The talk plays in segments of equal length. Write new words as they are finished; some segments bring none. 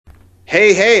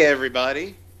Hey,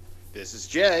 everybody. This is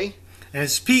Jay. And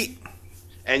it's Pete.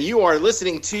 And you are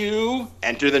listening to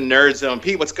Enter the Nerd Zone.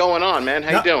 Pete, what's going on, man?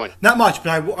 How you doing? Not much, but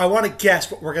I want to guess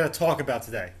what we're going to talk about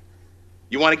today.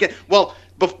 You want to get... Well,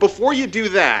 before you do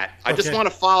that, I just want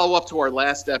to follow up to our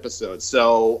last episode.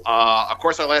 So, of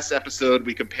course, our last episode,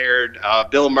 we compared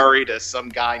Bill Murray to some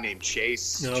guy named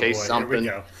Chase. Chase something.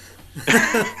 Here we go.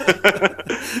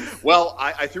 Well,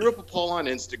 I threw up a poll on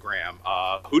Instagram.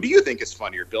 Who do you think is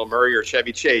funnier, Bill Murray or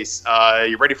Chevy Chase?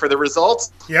 You ready for the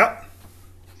results? Yep.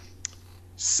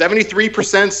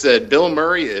 73% said Bill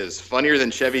Murray is funnier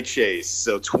than Chevy Chase.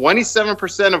 So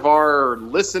 27% of our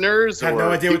listeners have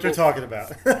no idea what they're talking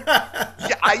about.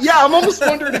 yeah, I'm almost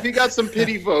wondering if he got some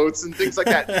pity votes and things like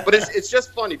that. But it's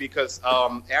just funny because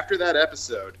after that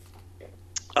episode,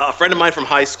 a friend of mine from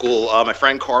high school, my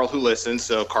friend Carl, who listens.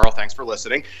 So, Carl, thanks for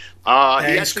listening.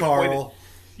 Thanks, Carl.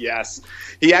 Yes.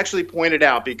 He actually pointed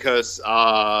out because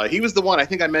he was the one, I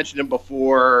think I mentioned him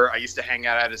before. I used to hang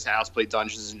out at his house, play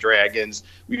Dungeons & Dragons.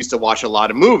 We used to watch a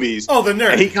lot of movies. Oh, the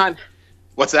nerd. And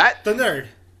what's that? The nerd.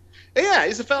 Yeah,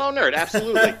 he's a fellow nerd,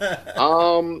 absolutely.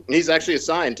 He's actually a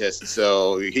scientist,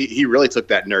 so he really took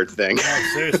that nerd thing.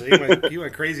 Oh, seriously, he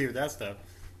went crazy with that stuff.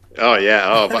 Oh yeah.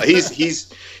 Oh, but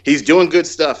he's doing good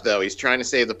stuff though. He's trying to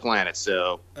save the planet.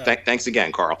 So thanks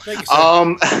again, Carl. Thank you,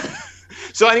 sir.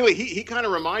 So anyway, he kind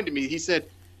of reminded me. He said,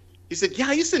 yeah,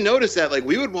 I used to notice that like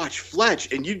we would watch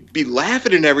Fletch and you'd be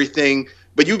laughing and everything,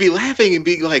 but you'd be laughing and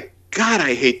be like, God,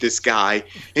 I hate this guy. And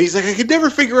he's like, I could never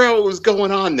figure out what was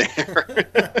going on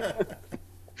there.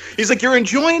 He's like, you're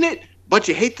enjoying it, but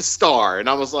you hate the star. And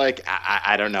I was like,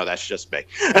 I don't know. That's just me.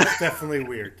 That's definitely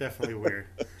weird. Definitely weird.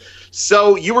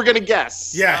 So you were going to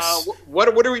guess. Yes.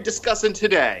 What are we discussing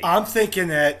today? I'm thinking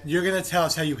that you're going to tell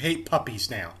us how you hate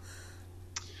puppies now.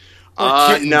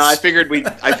 No, I figured we'd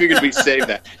save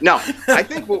that. No, I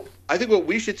think what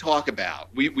we should talk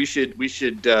about, we should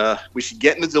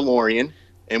get in the DeLorean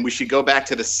and we should go back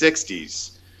to the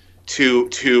 60s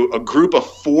to a group of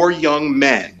 4 young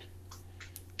men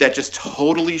that just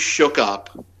totally shook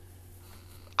up.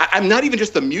 I'm not even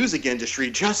just the music industry,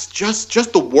 just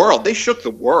the world. They shook the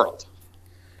world.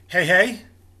 Hey.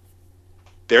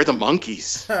 They're the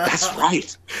Monkees. That's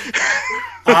right.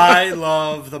 I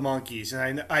love the Monkees,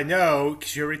 and I know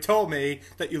because you already told me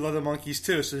that you love the Monkees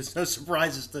too. So there's no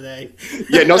surprises today.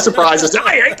 Yeah, no surprises.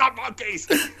 I hate the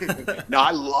Monkees. No,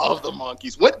 I love the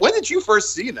Monkees. When did you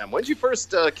first see them? When did you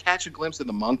first catch a glimpse of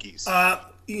the Monkees?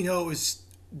 It was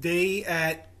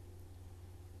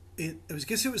I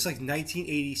guess it was like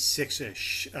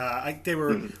 1986-ish. They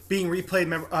were being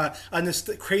replayed on this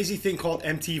crazy thing called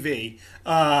MTV.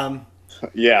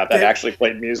 Yeah, that actually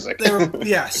played music.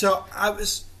 So it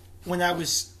was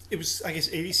I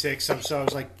guess 86, so I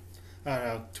was like, I don't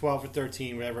know, 12 or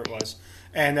 13, whatever it was.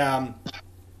 And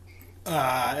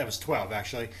it was 12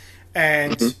 actually.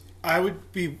 And I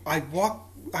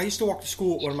used to walk to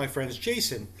school with one of my friends,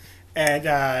 Jason.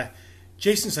 And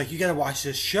Jason's like, you got to watch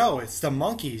this show. It's the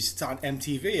Monkees. It's on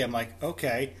MTV. I'm like,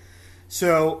 okay.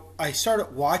 So I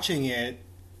started watching it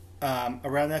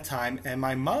around that time, and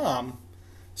my mom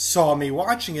saw me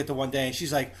watching it the one day, and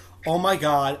she's like, oh my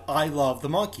God, I love the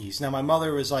Monkees. Now, my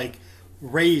mother was like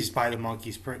raised by the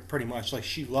Monkees pretty much. Like,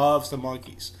 she loves the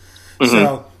Monkees.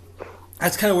 So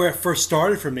that's kind of where it first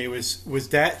started for me was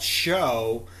that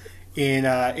show in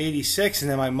 86, and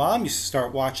then my mom used to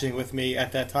start watching with me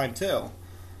at that time too.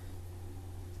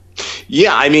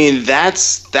 Yeah, I mean,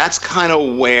 that's kind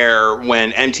of where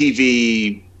when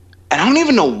MTV, and I don't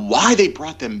even know why they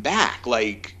brought them back.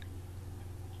 Like,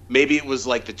 maybe it was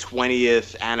like the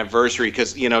 20th anniversary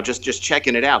because, just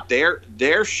checking it out.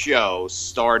 Their show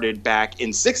started back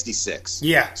in 66.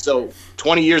 Yeah. So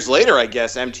 20 years later, I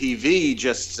guess, MTV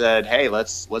just said, hey,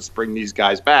 let's bring these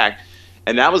guys back.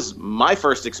 And that was my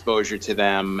first exposure to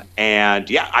them. And,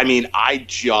 yeah, I mean, I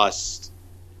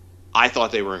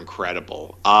thought they were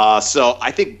incredible. So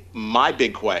I think my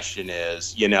big question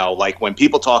is, like when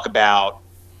people talk about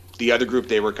the other group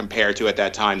they were compared to at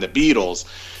that time, the Beatles,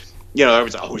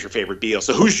 everyone's like, who's your favorite Beatles?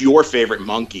 So who's your favorite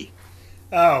Monkee?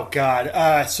 Oh, God.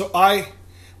 I'm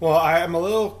a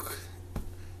little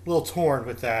torn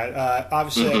with that.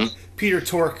 Obviously, Peter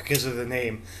Tork because of the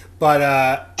name. But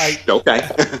I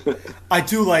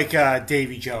do like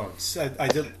Davy Jones.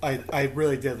 I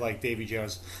really did like Davy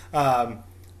Jones.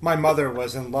 My mother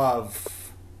was in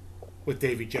love with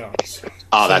Davy Jones.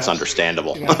 Oh, that's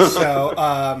understandable.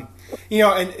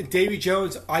 And Davy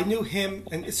Jones, I knew him,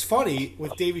 and it's funny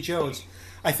with Davy Jones.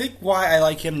 I think why I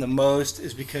like him the most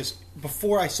is because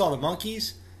before I saw the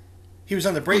Monkees, he was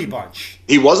on the Brady Bunch.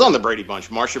 He was on the Brady Bunch.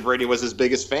 Marcia Brady was his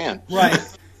biggest fan. Right.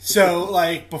 So,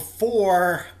 like,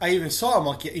 before I even saw a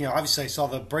monkey, obviously I saw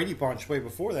the Brady Bunch way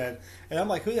before that, and I'm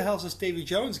like, who the hell is this Davy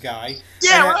Jones guy?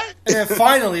 Yeah, and then, right. And then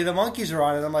finally, the monkeys are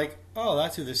on, and I'm like, oh,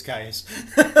 that's who this guy is.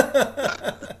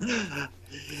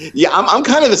 Yeah, I'm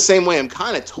kind of the same way. I'm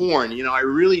kind of torn. I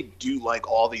really do like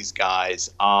all these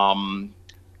guys.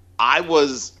 I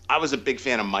was a big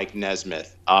fan of Mike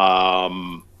Nesmith.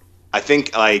 I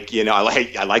think I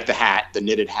like the hat, the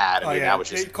knitted hat. I mean, that was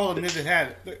just they call it knitted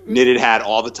hat. Knitted hat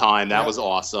all the time. That was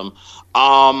awesome.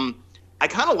 I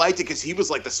kind of liked it because he was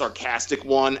like the sarcastic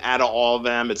one out of all of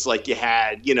them. It's like you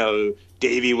had,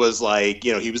 Davey was like,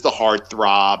 he was the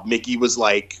heartthrob. Mickey was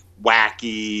like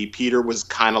wacky. Peter was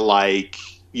kind of like,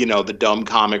 the dumb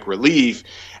comic relief.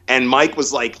 And Mike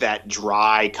was like that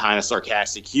dry kind of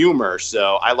sarcastic humor.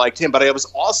 So I liked him. But I was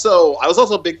also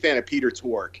a big fan of Peter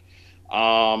Tork.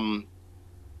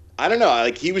 I don't know.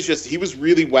 Like he was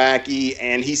really wacky,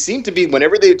 and he seemed to be,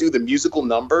 whenever they do the musical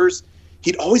numbers,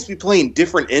 he'd always be playing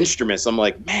different instruments. I'm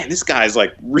like, man, this guy's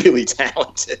like really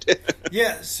talented.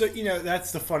 Yeah. So,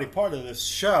 that's the funny part of this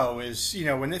show is,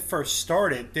 when it first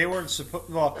started, they weren't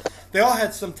they all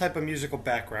had some type of musical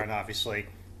background, obviously.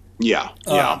 Yeah.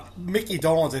 Mickey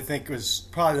Dolenz, I think, was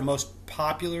probably the most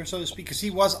popular, so to speak, because he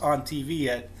was on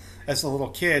TV as a little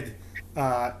kid,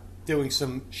 doing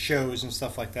some shows and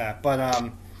stuff like that.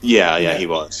 But yeah, he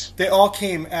was. They all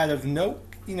came out of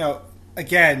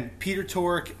again, Peter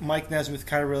Tork, Mike Nesmith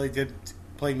kind of really did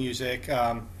play music.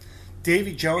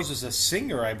 Davy Jones was a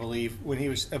singer, I believe, when he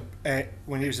was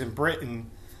in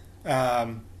Britain.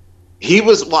 He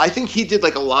was. Well, I think he did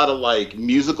like a lot of like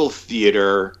musical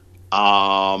theater.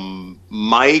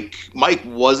 Mike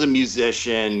was a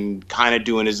musician, kind of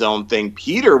doing his own thing.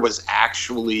 Peter was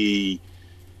actually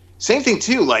same thing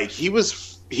too. Like he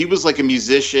was like a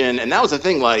musician, and that was the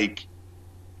thing. Like,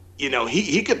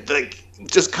 he could, like,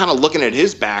 just kind of looking at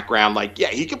his background, like, yeah,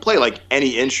 he could play like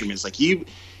any instruments. Like he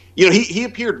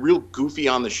appeared real goofy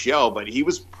on the show, but he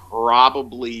was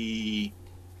probably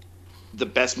the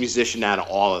best musician out of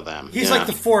all of them. He's like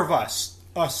the four of us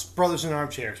brothers in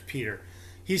armchairs. Peter.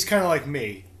 He's kind of like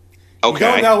me. Okay.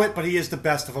 You don't know it, but he is the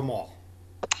best of them all.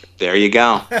 There you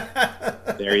go.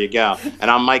 There you go. And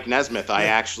I'm Mike Nesmith.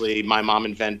 My mom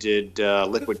invented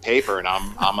liquid paper, and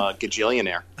I'm a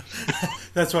gajillionaire.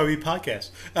 That's why we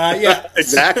podcast. Yeah,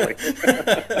 exactly.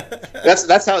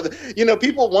 That's how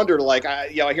people wonder. Like I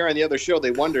hear on the other show,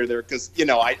 they wonder there because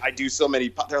I do so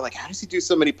many. They're like, how does he do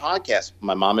so many podcasts?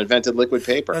 My mom invented liquid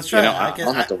paper. That's right. I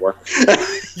don't have to work.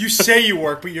 You say you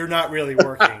work, but you're not really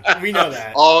working. We know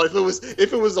that. Oh,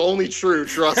 if it was only true,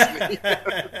 trust me.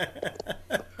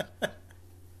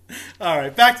 All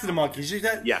right, back to the monkeys.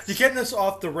 Yes. You're getting us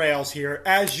off the rails here,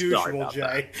 as usual,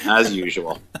 Jay. As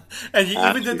usual. And you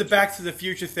even did the Back to the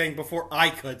Future thing before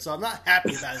I could, so I'm not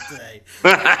happy about it today.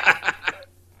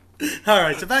 All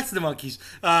right, so back to the monkeys.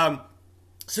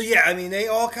 So yeah, I mean, they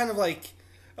all kind of like,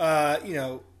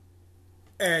 and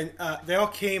they all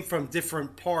came from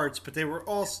different parts, but they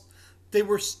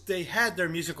had their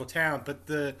musical talent, but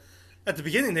at the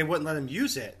beginning they wouldn't let them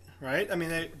use it. Right? I mean,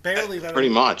 they barely let Pretty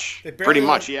them...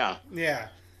 much. Yeah. Yeah.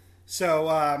 So,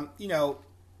 I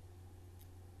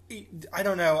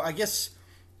don't know. I guess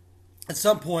at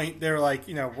some point they were like,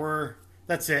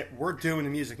 that's it. We're doing the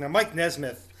music. Now, Mike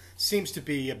Nesmith seems to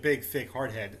be a big, thick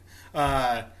hardhead.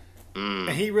 And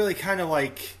he really kind of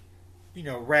like,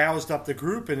 roused up the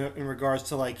group in regards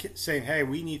to like saying, hey,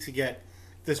 we need to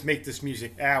make this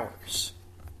music ours.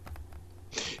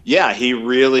 Yeah, he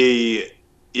really...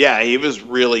 Yeah, he was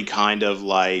really kind of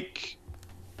like,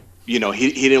 he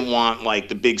didn't want like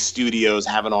the big studios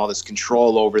having all this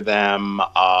control over them.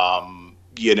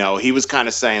 He was kind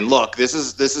of saying, look, this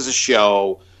is a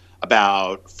show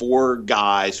about four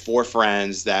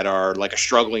friends that are like a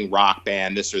struggling rock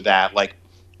band, this or that. Like,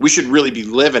 we should really be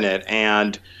living it.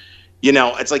 And,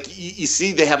 it's like you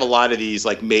see they have a lot of these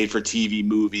like made for TV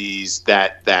movies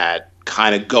that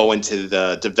kind of go into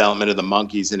the development of the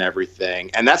monkeys and everything.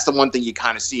 And that's the one thing you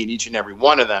kind of see in each and every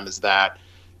one of them is that,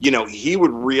 he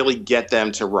would really get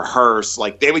them to rehearse.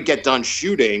 Like they would get done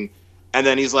shooting and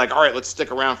then he's like, all right, let's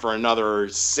stick around for another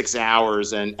 6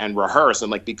 hours and rehearse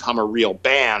and like become a real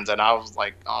band. And I was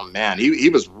like, oh man, he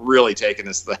was really taking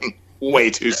this thing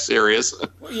way too serious.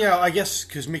 Well, I guess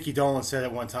because Mickey Dolenz said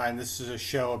at one time, this is a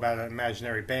show about an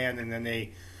imaginary band. And then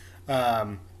they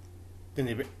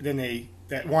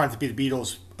that wanted to be the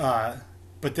Beatles,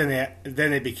 but then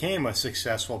they became a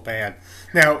successful band.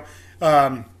 Now,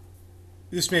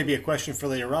 this may be a question for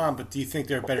later on, but do you think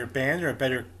they're a better band or a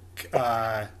better?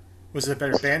 Was it a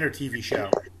better band or TV show?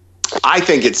 I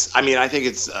think it's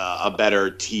a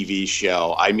better TV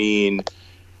show. I mean,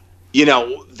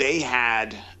 they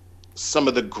had some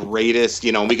of the greatest,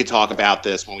 and we could talk about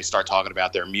this when we start talking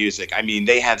about their music. I mean,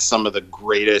 they had some of the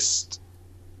greatest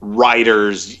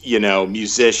writers,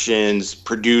 musicians,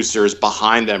 producers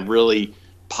behind them really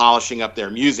polishing up their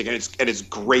music, and it's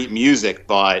great music,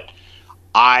 but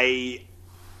I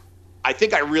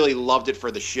think I really loved it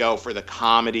for the show, for the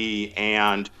comedy,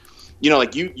 and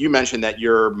like you mentioned that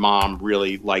your mom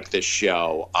really liked this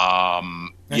show.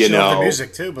 And she loved the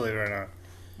music too, believe it or not.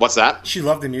 What's that? She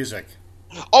loved the music.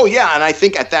 Oh yeah, and I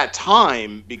think at that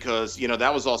time, because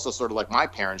that was also sort of like my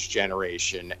parents'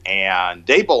 generation, and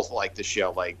they both liked the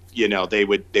show. Like they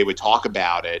would talk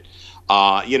about it,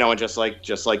 and just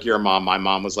like your mom, my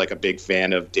mom was like a big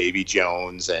fan of Davy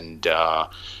Jones, and I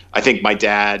think my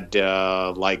dad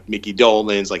liked Mickey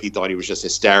Dolenz. Like he thought he was just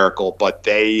hysterical, but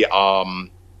they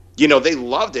they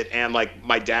loved it, and like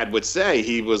my dad would say,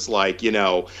 he was like, you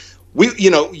and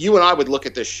I would look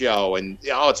at this show and,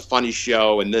 it's a funny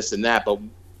show and this and that. But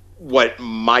what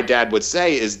my dad would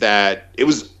say is that it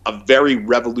was a very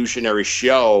revolutionary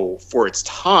show for its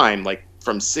time. Like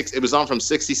it was on from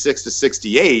 66 to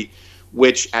 68,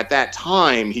 which at that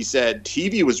time, he said,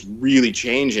 TV was really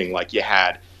changing. Like you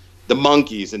had the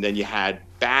Monkees, and then you had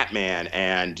Batman,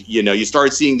 and, you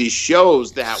started seeing these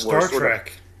shows that were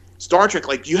Star Trek,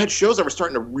 like you had shows that were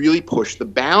starting to really push the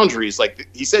boundaries. Like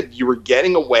he said, you were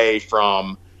getting away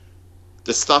from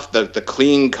the stuff, the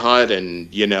clean cut,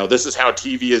 and this is how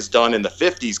TV is done in the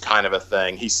 50s kind of a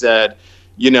thing. He said,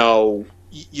 you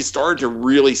started to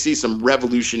really see some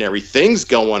revolutionary things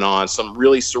going on, some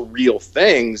really surreal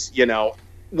things,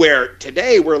 where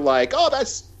today we're like, oh,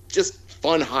 that's just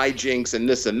fun hijinks and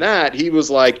this and that. He was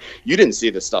like, you didn't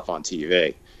see this stuff on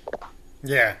TV.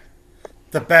 Yeah,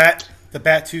 the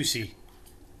Batusi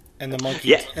and the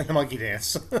monkey, and the monkey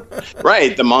dance.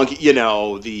 Right, the monkey. He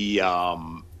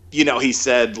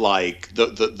said like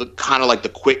the kind of like the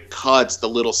quick cuts, the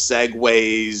little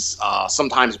segues,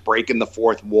 sometimes breaking the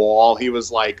fourth wall. He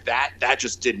was like that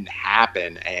just didn't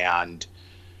happen, and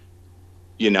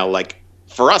like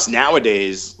for us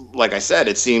nowadays, like I said,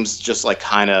 it seems just like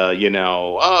kind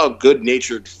of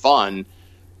good-natured fun,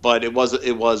 but it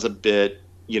was a bit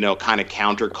kind of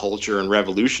counterculture and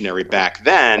revolutionary back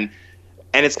then.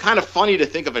 And it's kind of funny to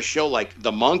think of a show like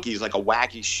The Monkees, like a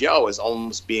wacky show, as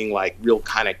almost being like real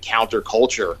kind of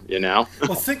counterculture,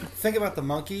 Well, think about The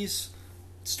Monkees,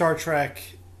 Star Trek,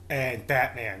 and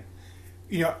Batman.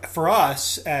 For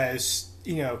us as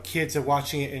kids are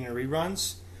watching it in the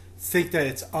reruns, think that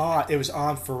it was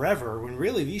on forever, when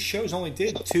really these shows only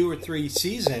did 2 or 3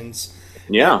 seasons.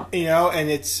 Yeah.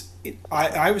 And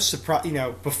I was surprised,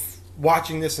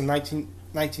 watching this in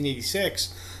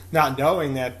 1986, not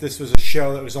knowing that this was a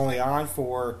show that was only on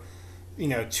for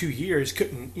 2 years.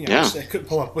 Couldn't I couldn't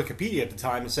pull up Wikipedia at the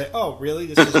time and say, oh really,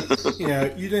 this is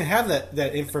you didn't have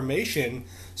that information.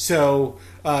 So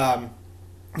when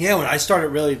I started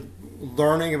really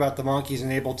learning about the Monkees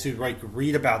and able to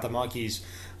read about the Monkees,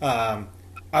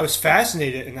 I was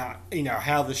fascinated in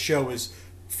how the show was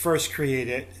first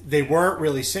created. They weren't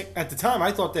really at the time.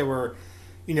 I thought they were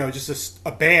just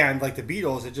a band like the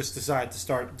Beatles that just decided to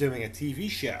start doing a TV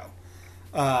show,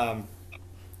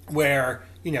 where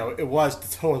it was the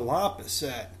total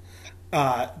opposite.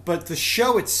 But the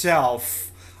show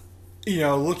itself,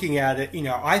 looking at it,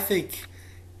 I think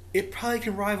it probably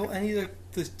can rival any of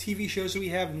the TV shows that we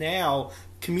have now,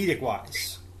 comedic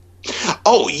wise.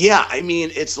 Oh yeah, I mean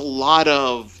it's a lot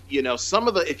of some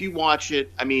of the, if you watch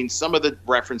it, I mean some of the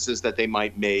references that they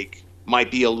might make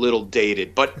might be a little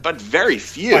dated, but very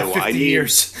few. By 50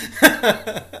 years.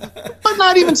 But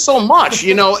not even so much.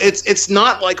 It's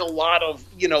not like a lot of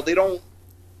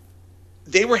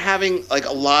they were having like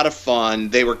a lot of fun.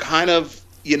 They were kind of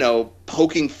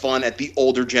poking fun at the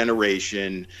older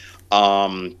generation.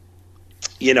 Kind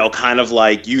of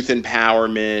like youth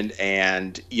empowerment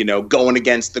and, going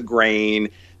against the grain,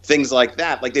 things like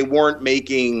that. Like they weren't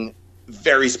making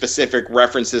very specific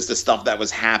references to stuff that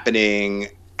was happening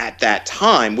at that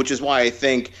time, which is why I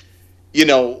think,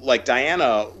 like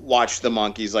Diana watched the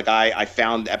Monkees. Like I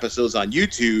found episodes on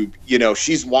YouTube,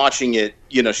 she's watching it,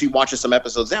 she watches some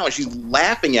episodes now and she's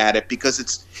laughing at it because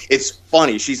it's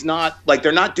funny. She's not like,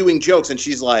 they're not doing jokes and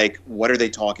she's like, what are they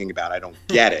talking about? I don't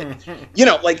get it.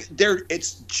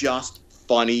 It's just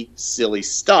funny, silly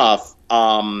stuff.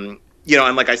 And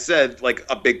like I said, like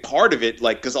a big part of it,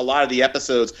 like, cause a lot of the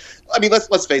episodes, I mean,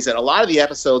 let's face it, a lot of the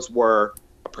episodes were,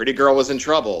 a pretty girl was in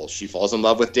trouble. She falls in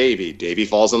love with Davy. Davy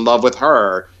falls in love with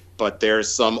her. But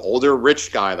there's some older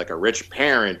rich guy, like a rich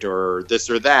parent or this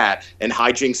or that, and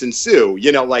hijinks ensue.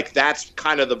 Like that's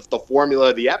kind of the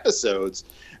formula of the episodes.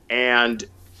 And,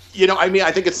 I mean,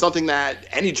 I think it's something that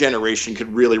any generation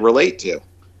could really relate to.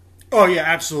 Oh yeah,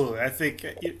 absolutely. I think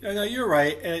no, you're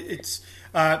right. It's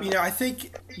I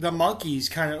think the monkeys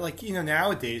kind of like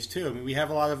nowadays too. I mean, we have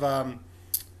a lot of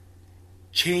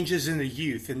changes in the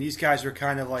youth, and these guys are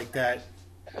kind of like that.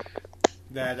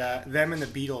 Them and the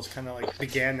Beatles kind of like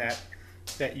began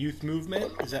that youth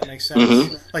movement. Does that make sense?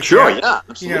 Mm-hmm. Like Sure, now, yeah,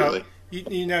 absolutely.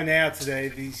 now today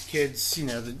these kids,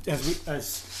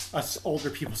 as us older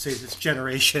people say, this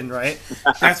generation, right?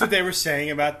 That's what they were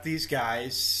saying about these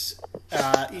guys.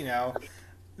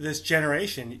 This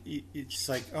generation. It's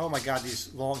like, oh my God,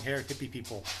 these long-haired hippie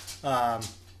people.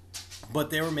 But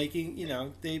they were making,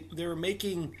 they were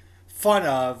making fun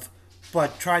of,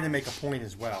 but trying to make a point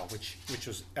as well, which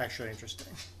was actually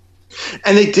interesting.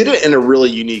 And they did it in a really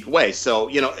unique way. So,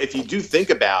 if you do think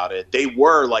about it, they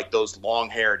were like those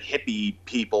long-haired hippie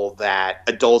people that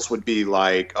adults would be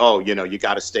like, oh, you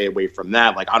got to stay away from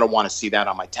that. Like, I don't want to see that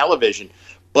on my television.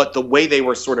 But the way they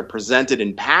were sort of presented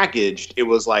and packaged, it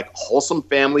was like wholesome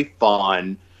family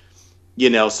fun,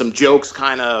 some jokes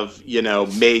kind of,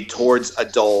 made towards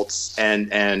adults and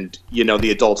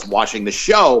the adults watching the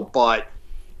show. But,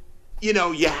 you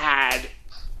had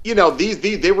these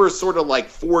they were sort of like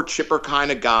four chipper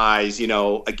kind of guys.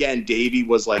 Again, Davey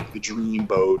was like the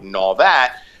dreamboat and all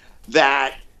that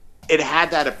it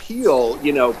had that appeal.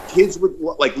 Kids would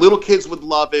like little kids would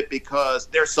love it because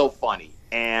they're so funny,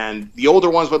 and the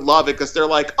older ones would love it because they're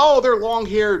like, oh, they're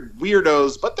long-haired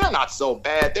weirdos, but they're not so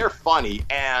bad, they're funny.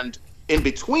 And in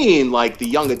between, like the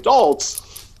young adults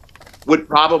would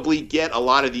probably get a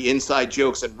lot of the inside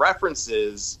jokes and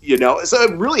references, So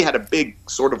it really had a big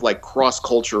sort of like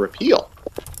cross-culture appeal.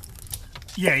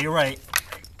 Yeah, you're right.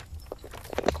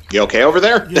 You okay over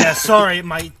there? Yeah, sorry,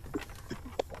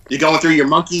 You going through your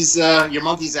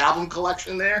Monkees album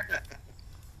collection there?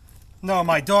 No,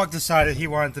 my dog decided he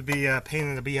wanted to be a pain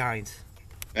in the behind.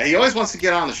 He always wants to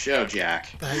get on the show,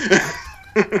 Jack.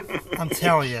 I'm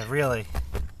telling you, really.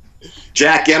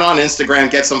 Jack, get on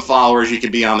Instagram, get some followers. You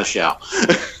can be on the show.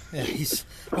 Yeah,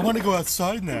 I want to go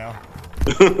outside now.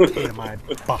 Pain in my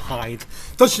behind.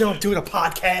 Don't you know I'm doing a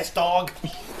podcast, dog?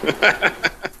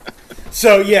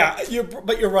 So yeah,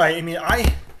 you're right. I mean,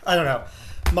 I don't know.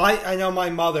 I know my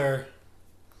mother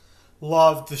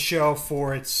loved the show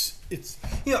for its.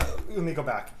 Let me go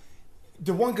back.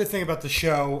 The one good thing about the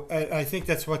show, I think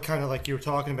that's what kind of like you were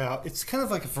talking about. It's kind of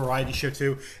like a variety show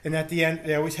too. And at the end,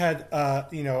 they always had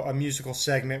a musical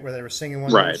segment where they were singing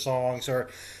one of their songs, or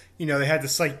they had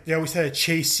this they always had a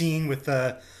chase scene with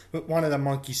one of the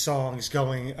monkey songs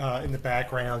going in the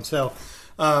background. So,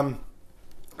 I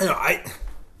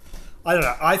don't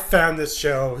know. I found this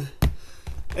show,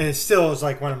 and it still is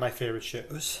like one of my favorite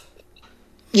shows.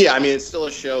 Yeah, I mean, it's still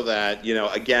a show that,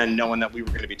 again, knowing that we were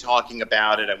going to be talking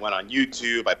about it, I went on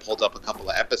YouTube, I pulled up a couple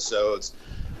of episodes,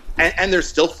 and they're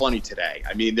still funny today.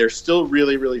 I mean, they're still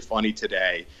really, really funny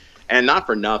today. And not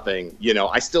for nothing,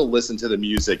 I still listen to the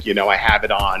music. I have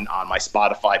it on my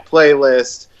Spotify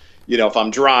playlist. If I'm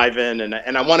driving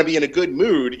and I want to be in a good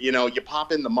mood, you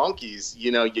pop in the Monkees,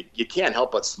 you can't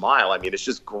help but smile. I mean, it's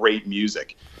just great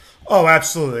music. Oh,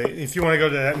 absolutely. If you want to go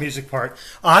to that music part,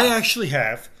 I actually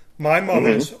have my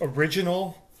mother's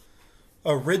original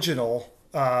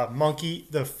Monkey,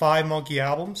 the 5 Monkey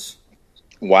albums.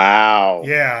 Wow.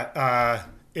 Yeah,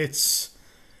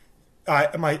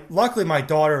 luckily my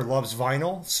daughter loves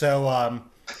vinyl, so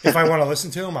if I want to listen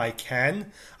to them, I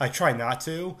can. I try not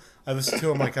to. I listen to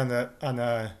them like on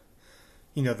the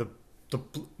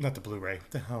not the Blu-ray.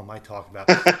 What the hell am I talking about?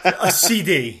 A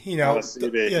CD, a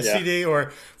CD, yeah. CD,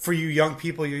 or for you young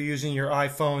people, you're using your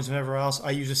iPhones and whatever else.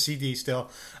 I use a CD still,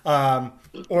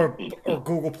 or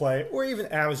Google Play, or even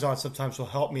Amazon sometimes will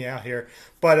help me out here.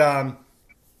 But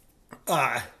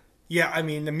yeah, I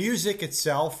mean the music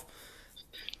itself,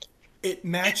 it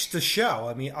matched the show.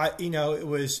 I mean, it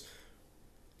was,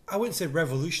 I wouldn't say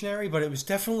revolutionary, but it was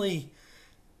definitely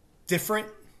different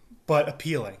but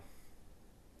appealing.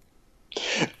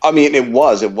 I mean, it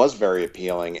was very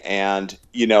appealing. And,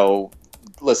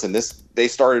 listen, they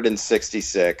started in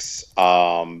 1966.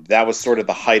 That was sort of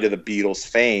the height of the Beatles'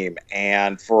 fame.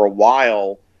 And for a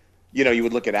while, you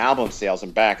would look at album sales,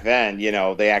 and back then,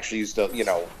 they actually used to,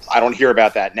 I don't hear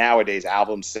about that nowadays,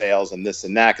 album sales and this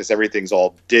and that, because everything's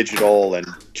all digital and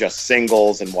just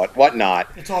singles and whatnot.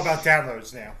 It's all about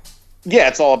downloads now. Yeah,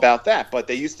 it's all about that. But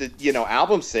they used to,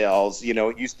 album sales, it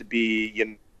used to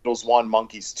be, Beatles 1,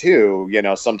 Monkees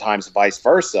 2, sometimes vice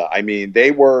versa. I mean, they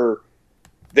were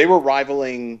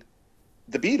rivaling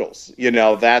the Beatles.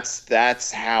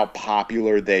 That's how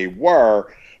popular they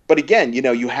were. But again,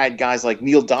 you had guys like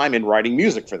Neil Diamond writing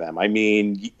music for them. I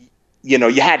mean,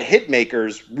 you had hit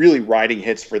makers really writing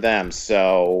hits for them.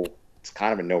 So it's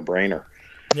kind of a no-brainer.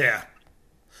 Yeah.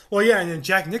 Well, yeah, and then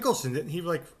Jack Nicholson, didn't he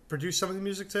like produce some of the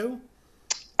music too?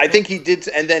 I think he did,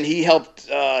 and then he helped.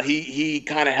 He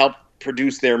kind of helped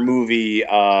produce their movie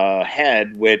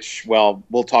Head, which, well,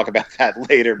 we'll talk about that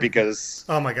later because.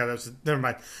 Oh my God, never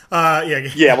mind. Yeah,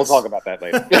 yeah, we'll talk about that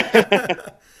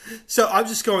later. So I'm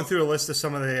just going through a list of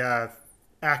some of the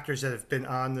actors that have been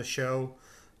on the show.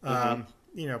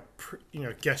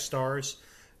 Guest stars.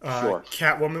 Sure.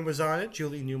 Catwoman was on it.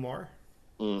 Julie Newmar.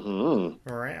 Mm-hmm.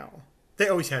 Wow. They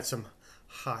always had some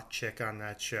hot chick on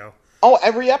that show. Oh,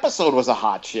 every episode was a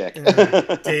hot chick.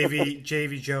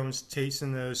 Davy Jones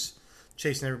chasing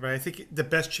everybody. I think the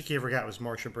best chick he ever got was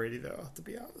Marsha Brady, though, to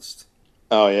be honest.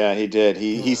 Oh, yeah, he did.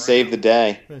 He saved the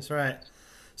day. That's right.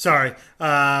 Sorry.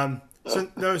 So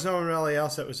there was no one really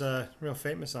else that was real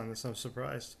famous on this. I'm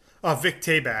surprised. Oh, Vic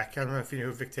Tayback. I don't know if you know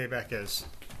who Vic Tayback is.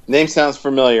 Name sounds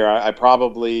familiar. I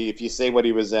probably, if you say what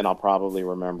he was in, I'll probably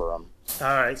remember him. All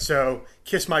right, so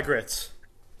Kiss My Grits.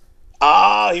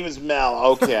 Ah, he was Mel.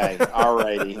 Okay, all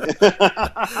righty.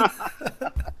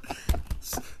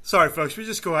 Sorry, folks. We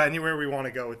just go anywhere we want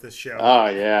to go with this show. Oh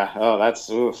yeah. Oh,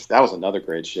 that was another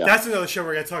great show. That's another show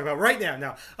we're going to talk about right now.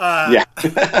 Now, yeah,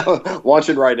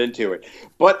 launching right into it.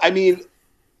 But I mean,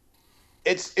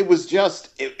 it was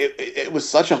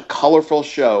such a colorful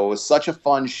show. It was such a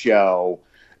fun show,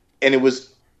 and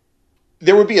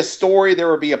there would be a story,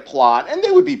 there would be a plot, and they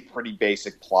would be pretty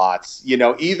basic plots.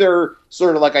 Either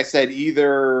sort of like I said,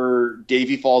 either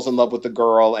Davy falls in love with the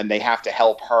girl and they have to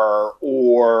help her,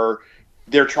 or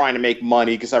they're trying to make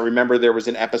money. Because I remember there was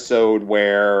an episode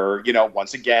where,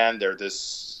 once again, they're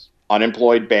this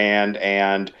unemployed band,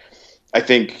 and I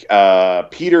think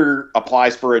Peter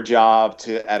applies for a job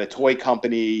at a toy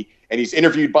company, and he's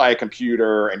interviewed by a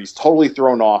computer, and he's totally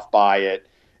thrown off by it.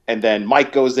 And then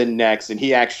Mike goes in next, and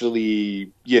he actually,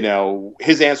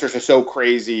 his answers are so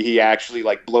crazy, he actually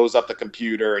like blows up the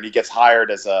computer, and he gets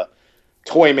hired as a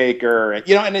toy maker, and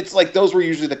and it's like those were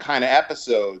usually the kind of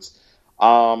episodes.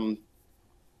 I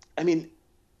mean,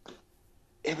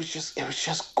 it was just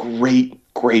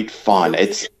great fun.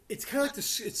 It's kind of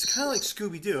like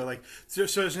Scooby Doo. Like so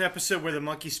there's an episode where the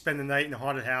monkeys spend the night in a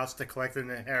haunted house to collect an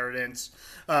inheritance.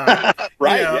 Right?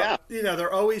 Yeah.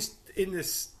 They're always in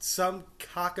some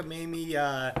cockamamie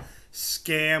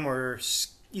scam, or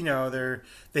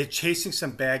they're chasing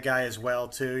some bad guy as well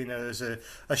too. There's a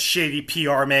shady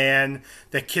PR man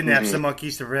that kidnaps the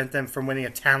monkeys to prevent them from winning a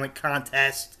talent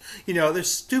contest.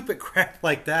 There's stupid crap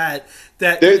like that.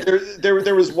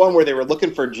 There was one where they were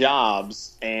looking for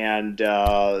jobs, and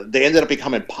they ended up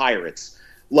becoming pirates.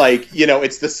 Like,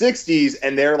 it's the 60s,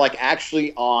 and they're like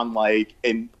actually on like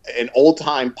an old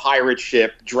time pirate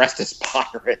ship dressed as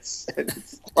pirates. And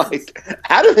it's like,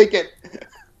 how did they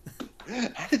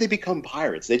become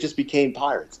pirates? They just became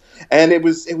pirates. And it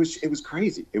was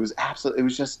crazy. It was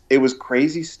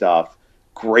crazy stuff.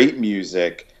 Great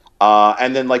music.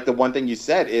 And then like the one thing you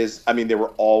said is, I mean, there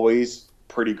were always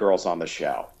pretty girls on the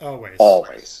show.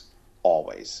 Always.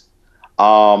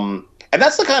 And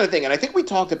that's the kind of thing, and I think we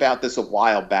talked about this a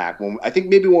while back. When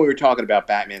we were talking about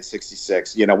Batman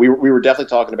 66, we were definitely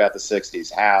talking about the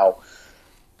 60s, how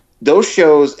those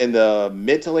shows in the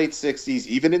mid to late 60s,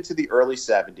 even into the early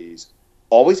 70s,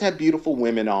 always had beautiful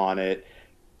women on it,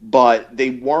 but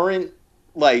they weren't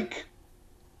like,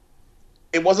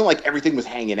 it wasn't like everything was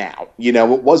hanging out. It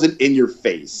wasn't in your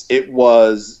face. It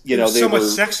was, it was so much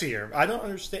sexier. I don't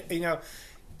understand,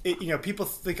 people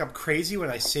think I'm crazy when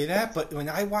I say that, but when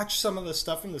I watch some of the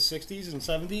stuff from the 60s and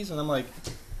 70s, and I'm like,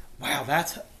 wow,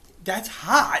 that's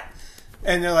hot.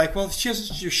 And they're like, well,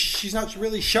 she's not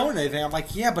really showing anything. I'm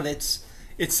like, yeah, but it's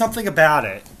something about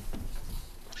it.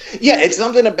 Yeah, it's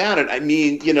something about it. I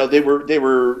mean, they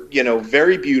were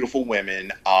very beautiful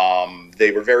women.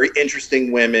 They were very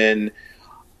interesting women.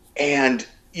 And,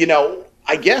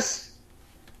 I guess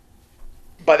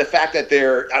by the fact that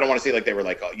I don't want to say like they were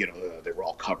like, they were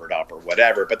all covered up or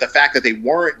whatever, but the fact that they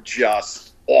weren't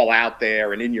just all out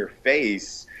there and in your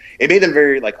face, it made them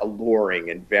very like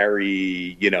alluring and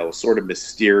very, sort of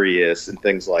mysterious and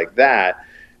things like that,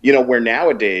 where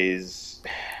nowadays,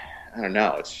 I don't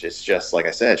know, it's just like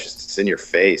I said, it's in your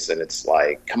face, and it's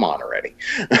like, come on already.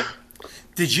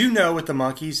 Did you know with the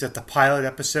Monkees that the pilot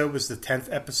episode was the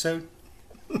 10th episode?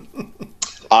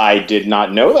 I did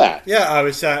not know that. Yeah,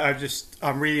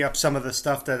 I'm reading up some of the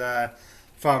stuff that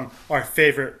from our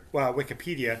favorite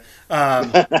Wikipedia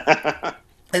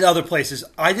and other places.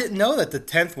 I didn't know that the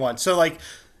 10th one. So like,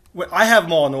 I have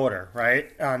them all in order,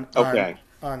 right? On a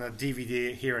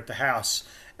DVD here at the house,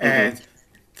 and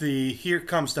the Here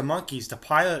Comes the Monkees, the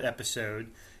pilot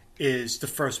episode, is the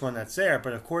first one that's there.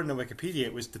 But according to Wikipedia,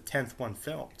 it was the 10th one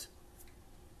filmed.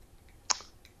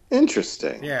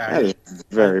 Interesting. Yeah, That is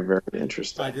I, very, very I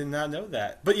interesting. did not know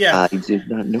that. But yeah, I did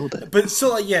not know that. but still,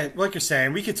 like, yeah, like you're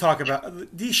saying, we could talk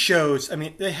about these shows. I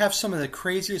mean, they have some of the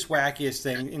craziest, wackiest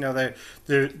thing. You know,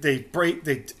 they break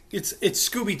they. It's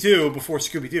Scooby Doo before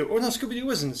Scooby Doo. Or no, Scooby Doo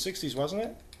was in the '60s, wasn't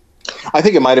it? I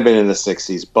think it might have been in the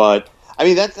 '60s, but I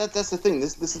mean that's the thing.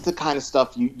 This is the kind of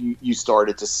stuff you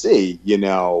started to see. You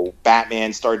know,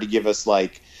 Batman started to give us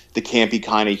like the campy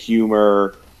kind of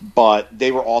humor, but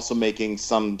they were also making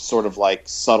some sort of like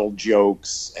subtle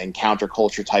jokes and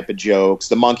counterculture type of jokes.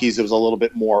 The Monkees, it was a little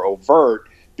bit more overt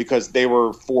because they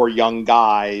were four young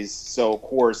guys, so of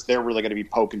course they're really going to be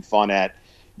poking fun at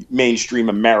mainstream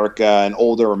America and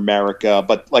older America.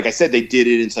 But like I said, they did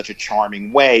it in such a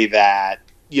charming way that,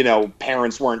 you know,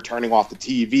 parents weren't turning off the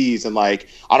TVs and like,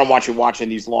 I don't want you watching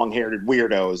these long-haired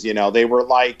weirdos. You know, they were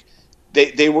like,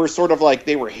 they were sort of like,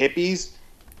 they were hippies,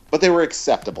 but they were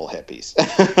acceptable hippies.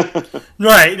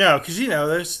 Right. No, because you know,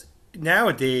 there's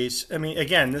nowadays. I mean,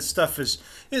 again, this stuff is,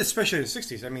 especially in the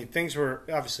 '60s. I mean, things were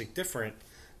obviously different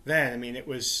then. I mean, it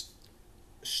was,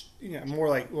 you know, more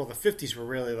like, well, the '50s were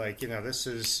really like, you know, this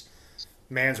is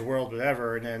man's world,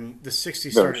 whatever, and then the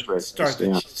 '60s Very straight,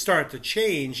 yeah. started to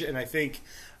change, and I think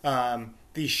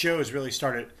these shows really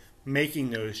started making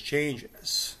those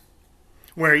changes.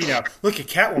 Where, you know, look at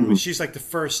Catwoman; she's like the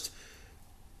first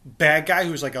bad guy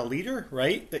who's like a leader,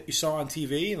 right? That you saw on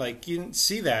TV. Like you didn't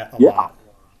see that a Yeah. lot.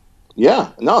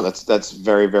 Yeah, no, that's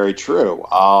very, very true.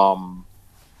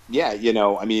 Yeah, you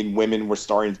know, I mean, women were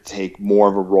starting to take more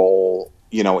of a role,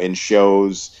 you know, in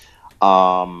shows.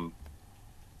 Um,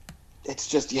 it's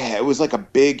just, yeah, it was like a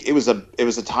big, it was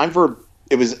a time for,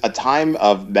 it was a time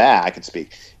of, I could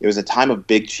speak. It was a time of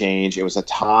big change. It was a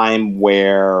time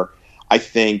where I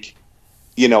think,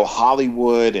 you know,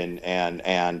 Hollywood and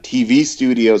TV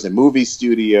studios and movie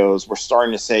studios were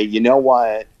starting to say, you know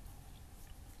what,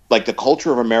 like the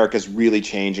culture of America is really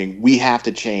changing. We have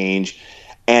to change.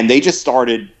 And they just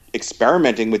started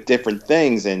experimenting with different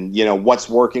things and, you know, what's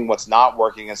working, what's not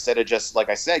working, instead of just, like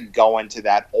I said, going to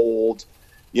that old,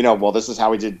 you know, well, this is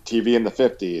how we did TV in the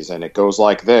 '50s, and it goes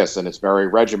like this, and it's very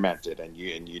regimented, and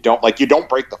you don't, like, you don't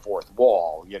break the fourth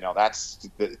wall. You know,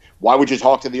 why would you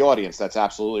talk to the audience? That's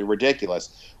absolutely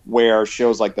ridiculous. Where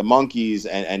shows like the Monkees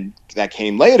and that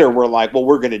came later were like, well,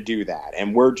 we're going to do that,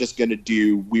 and we're just going to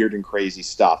do weird and crazy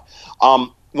stuff.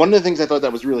 One of the things I thought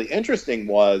that was really interesting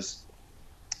was,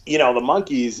 you know, the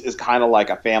Monkees is kind of like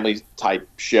a family type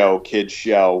show, kids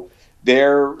show.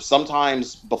 There,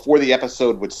 sometimes before the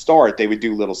episode would start, they would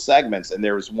do little segments, and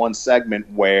there was one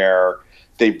segment where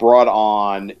they brought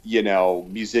on, you know,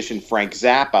 musician Frank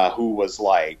Zappa, who was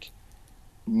like,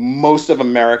 most of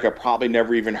America probably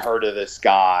never even heard of this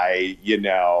guy. You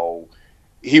know,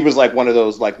 he was like one of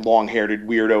those like long-haired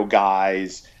weirdo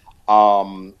guys.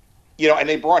 You know, and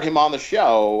they brought him on the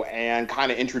show and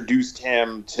kind of introduced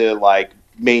him to like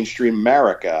mainstream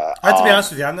America. I have to be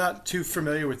honest with you, I'm not too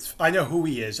familiar with. I know who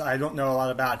he is. I don't know a lot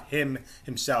about him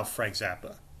himself, Frank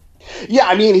Zappa. Yeah,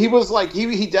 I mean, he was like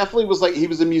he definitely was like, he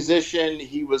was a musician.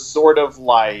 He was sort of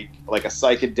like a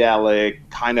psychedelic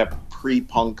kind of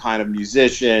pre-punk kind of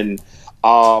musician.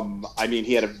 I mean,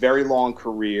 he had a very long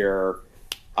career.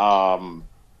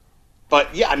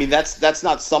 But yeah, I mean, that's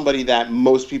not somebody that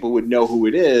most people would know who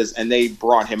it is, and they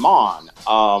brought him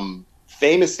on.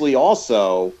 Famously,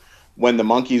 also, when the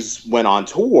Monkees went on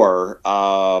tour,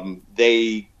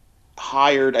 they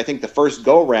hired, I think the first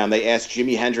go round, they asked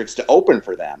Jimi Hendrix to open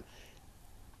for them.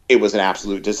 It was an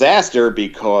absolute disaster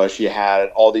because you had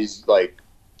all these like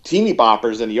teeny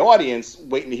boppers in the audience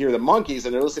waiting to hear the Monkees,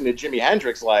 and they're listening to Jimi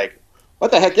Hendrix like,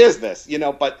 what the heck is this? You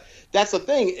know, but that's the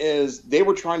thing, is they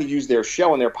were trying to use their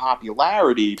show and their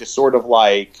popularity to sort of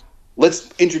like,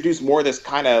 let's introduce more of this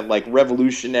kind of like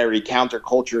revolutionary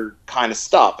counterculture kind of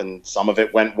stuff. And some of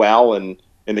it went well. And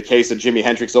in the case of Jimi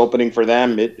Hendrix opening for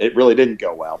them, it really didn't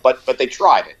go well, but they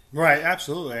tried it. Right,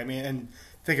 absolutely. I mean, and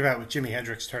think about what Jimi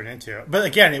Hendrix turned into. But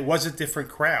again, it was a different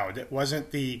crowd. It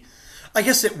wasn't the, I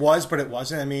guess it was, but it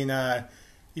wasn't. I mean,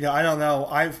 you know, I don't know.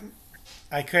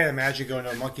 I can't imagine going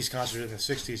to a Monkees concert in the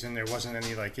 '60s and there wasn't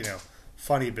any like, you know,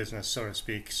 funny business, so to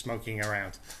speak, smoking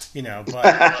around. You know,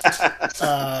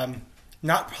 but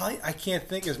not probably. I can't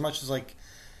think as much as like.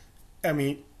 I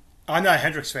mean, I'm not a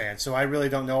Hendrix fan, so I really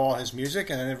don't know all his music,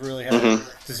 and I never really had a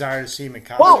desire to see him in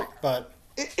concert. Well, but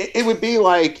it would be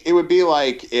like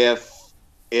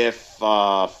if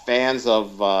fans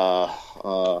of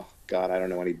God, I don't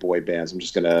know any boy bands. I'm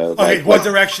just gonna okay, One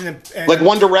Direction and like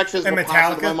One Direction is and what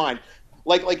pops into Metallica. my mind.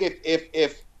 Like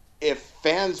if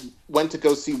fans went to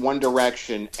go see One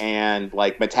Direction and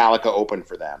like Metallica opened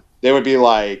for them, they would be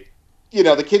like,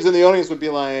 the kids in the audience would be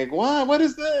like, "What? What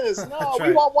is this? No, Right.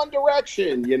 we want One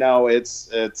Direction." It's.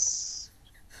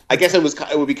 I guess it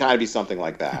would be kind of be something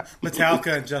like that.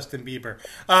 Metallica and Justin Bieber.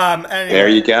 Anyway, There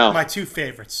you go. My two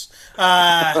favorites.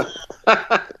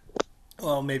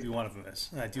 Well, maybe one of them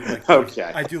is. I do like. Okay.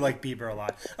 I do like Bieber a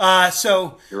lot.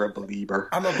 So You're a believer.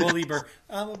 I'm a believer.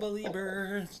 I'm a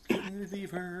believer.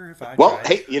 If I Well, try.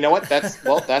 hey, you know what? That's a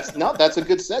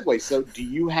good segue. So, do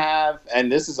you have?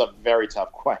 And this is a very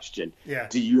tough question. Yeah.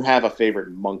 Do you have a favorite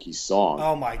Monkey song?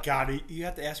 Oh my God! You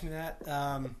have to ask me that.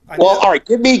 All right.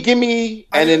 Give me,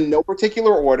 and in no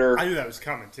particular order. I knew that was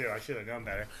coming too. I should have known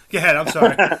better. Go ahead. I'm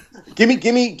sorry. Give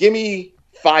me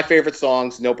 5 favorite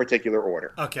songs, no particular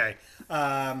order. Okay.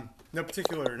 No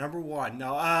particular order. Number one.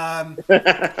 No. I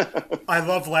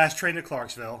love Last Train to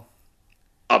Clarksville.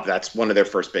 Oh, that's one of their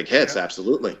first big hits. Yeah.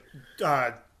 Absolutely.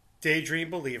 Daydream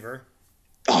Believer.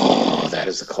 Oh, that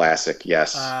is a classic.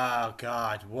 Yes. Oh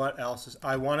God, what else is?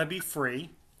 I Want to Be Free.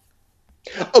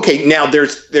 Okay, now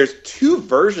there's 2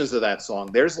 versions of that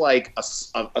song. There's like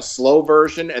a slow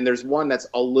version, and there's one that's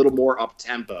a little more up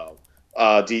tempo.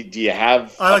 Do you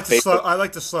have? I like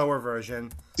the slower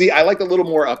version. See, I like the little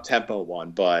more up tempo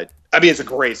one, but I mean, it's a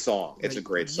great song. It's a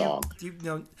great song.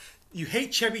 You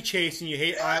hate Chevy Chase and you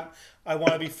hate I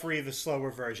Want to Be Free, the slower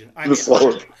version. The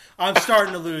slower. I'm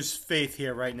starting to lose faith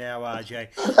here right now, Jay.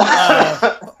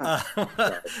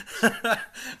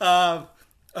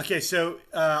 Okay, so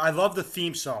I love the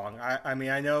theme song. I mean,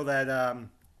 I know that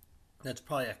that's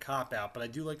probably a cop out, but I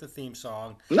do like the theme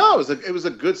song. No, it was a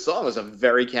good song. It was a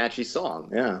very catchy song.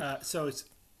 Yeah. So it's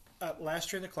Last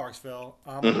Train to Clarksville.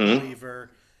 I'm a Believer.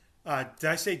 Did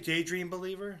I say Daydream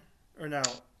Believer or no?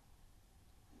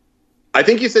 I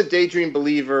think you said Daydream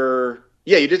Believer.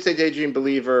 Yeah, you did say Daydream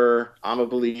Believer, I'm a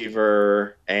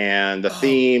Believer, and the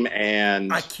theme,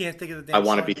 and I can't think of the damn I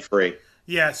Want to Be Free.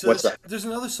 Yeah, so What's that? There's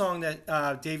another song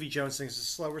that Davy Jones sings, a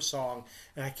slower song,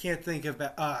 and I can't think of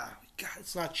it. God,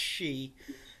 it's not She.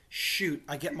 Shoot,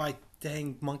 I get my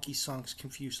dang monkey songs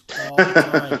confused all the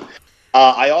time.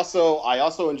 I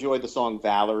also enjoyed the song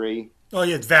Valerie. Oh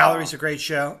yeah, Valerie's a great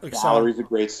show. Valerie's a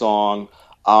great song.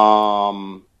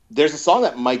 There's a song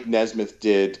that Mike Nesmith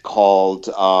did called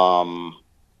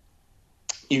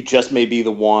 "You Just May Be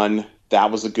the One." That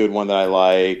was a good one that I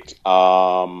liked.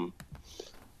 I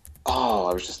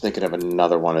was just thinking of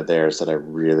another one of theirs that I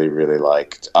really, really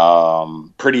liked.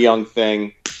 "Pretty Young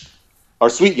Thing," or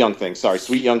 "Sweet Young Thing." Sorry,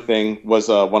 "Sweet Young Thing" was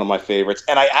one of my favorites.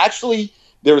 And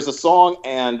there was a song,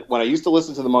 and when I used to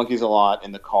listen to the Monkees a lot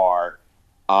in the car,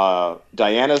 one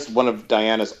of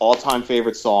Diana's all-time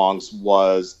favorite songs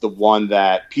was the one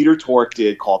that Peter Tork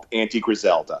did called "Auntie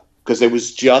Griselda," because it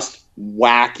was just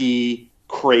wacky,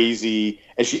 crazy,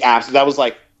 and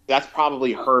that's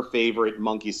probably her favorite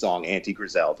Monkey song, "Auntie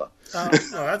Griselda." Oh,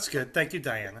 that's good. Thank you,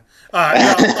 Diana.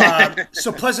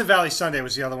 So Pleasant Valley Sunday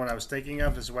was the other one I was thinking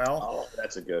of as well. Oh,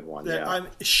 that's a good one. Yeah.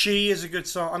 She is a good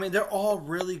song. I mean, they're all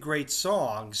really great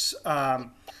songs.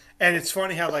 And it's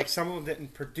funny how some of them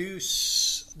didn't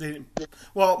produce.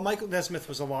 Michael Nesmith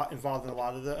was involved in a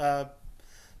lot of the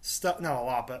stuff. Not a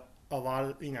lot, but a lot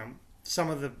of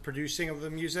some of the producing of the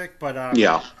music. But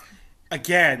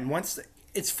again,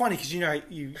 it's funny because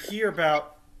you hear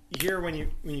when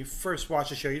you first watch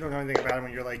the show, you don't know anything about it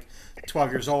when you're like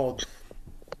 12 years old.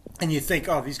 And you think,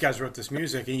 oh, these guys wrote this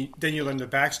music. And then you learn the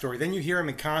backstory. Then you hear them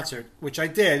in concert, which I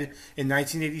did in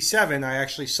 1987. I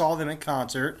actually saw them in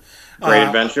concert. Great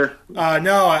Adventure?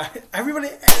 No.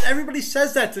 Everybody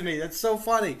says that to me. That's so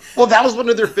funny. Well, that was one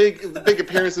of their big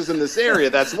appearances in this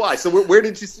area. That's why. So where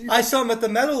did you see them? I saw them at the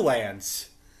Meadowlands.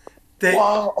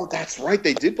 Wow. Oh, that's right.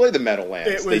 They did play the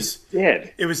Meadowlands. They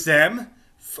did. It was them.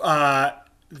 There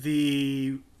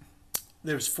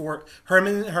was 4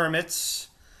 Herman and Hermits.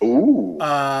 Ooh.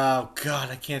 Oh, God,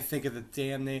 I can't think of the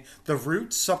damn name. The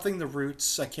Roots. I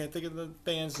can't think of the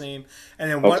band's name.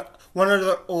 And then one of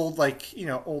the old,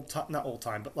 not old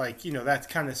time, but that's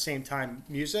kind of same time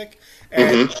music.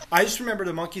 And I just remember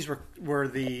the Monkees were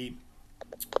the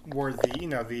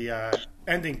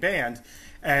ending band.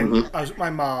 And I was with my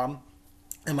mom.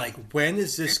 I'm like, when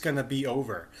is this going to be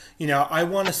over? I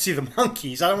want to see the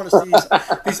Monkees. I don't want to see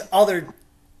these other...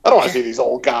 I don't want to see these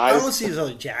old guys. I don't want to see these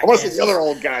other jackasses. I want to see the other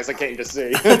old guys I came to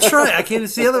see. That's right. I came to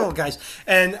see other old guys.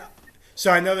 And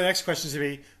so I know the next question is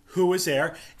going to be, who was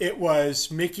there? It was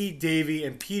Mickey, Davey,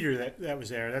 and Peter that was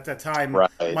there. At that time,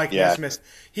 right, Mike Nesmith,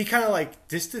 he kind of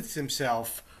distanced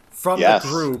himself from the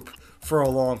group for a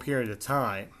long period of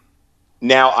time.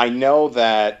 Now, I know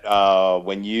that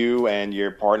when you and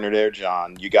your partner there,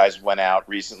 John, you guys went out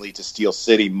recently to Steel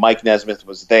City, Mike Nesmith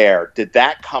was there. Did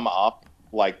that come up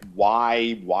Like,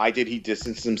 why did he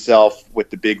distance himself with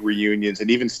the big reunions,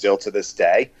 and even still to this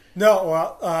day? No,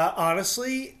 well,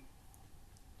 honestly,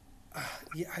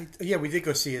 yeah, we did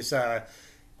go see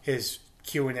his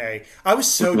Q&A. I was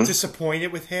so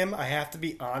disappointed with him. I have to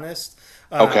be honest.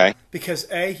 Okay. Because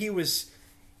he was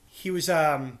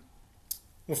well,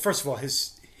 first of all,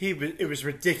 it was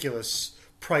ridiculous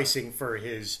pricing for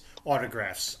his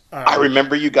autographs. I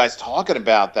remember you guys talking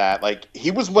about that. Like,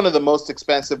 he was one of the most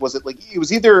expensive. Was it like it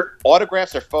was either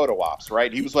autographs or photo ops,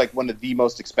 right? He was like one of the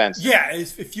most expensive. Yeah,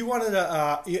 if you wanted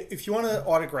an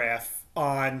autograph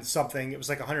on something, it was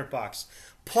like $100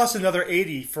 plus another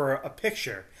 80 for a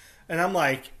picture, and I'm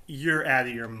like, you're out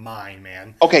of your mind,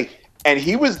 man. Okay, and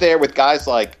he was there with guys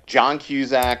like John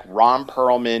Cusack, Ron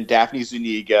Perlman, Daphne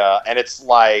Zuniga, and it's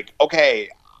like, okay,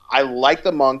 I like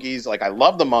the Monkees, like I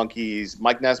love the Monkees.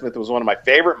 Mike Nesmith was one of my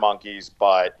favorite Monkees,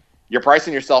 but you're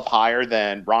pricing yourself higher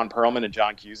than Ron Perlman and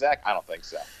John Cusack? I don't think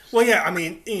so. Well, yeah, I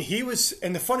mean, he was,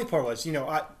 and the funny part was,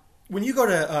 when you go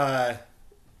to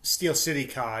Steel City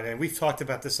Con, and we've talked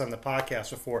about this on the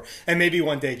podcast before, and maybe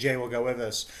one day Jay will go with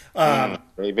us.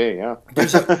 Maybe, yeah.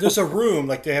 there's a room,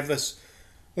 like they have this.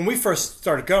 When we first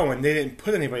started going, they didn't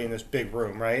put anybody in this big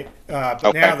room, right?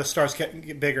 But now the stars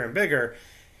get bigger and bigger.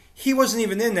 He wasn't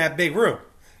even in that big room,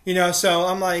 So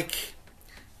I'm like,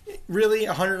 really,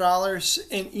 $100?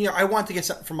 And I want to get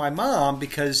something for my mom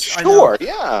because I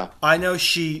know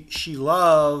she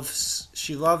loved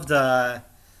the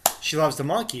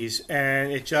Monkees,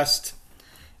 and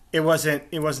it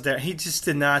wasn't there. He just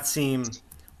did not seem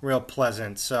real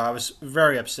pleasant, so I was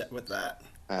very upset with that.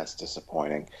 That's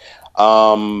disappointing.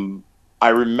 I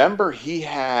remember he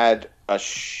had a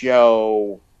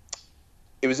show.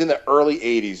 It was in the early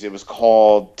 80s. It was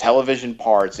called Television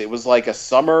Parts. It was like a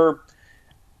summer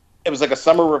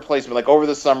replacement. Like over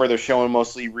the summer, they're showing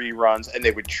mostly reruns, and they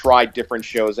would try different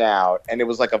shows out. And it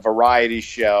was like a variety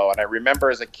show. And I remember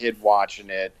as a kid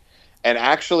watching it. And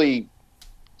actually,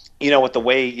 with the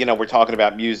way, we're talking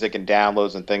about music and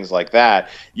downloads and things like that,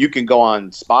 you can go on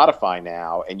Spotify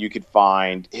now and you could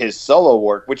find his solo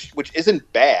work, which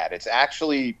isn't bad. It's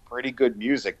actually pretty good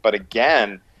music. But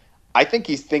again, I think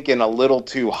he's thinking a little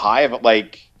too high of it.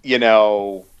 Like,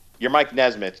 you're Mike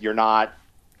Nesmith. You're not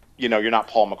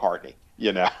Paul McCartney,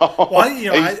 Well,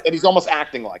 and he's almost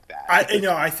acting like that.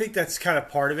 I think that's kind of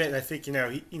part of it. And I think,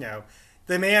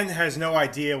 the man has no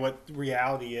idea what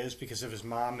reality is because of his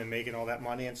mom and making all that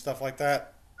money and stuff like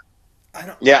that.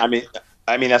 Yeah, I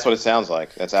mean that's what it sounds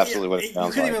like. That's absolutely what it sounds like.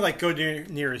 You couldn't even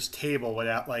go near his table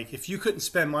without if you couldn't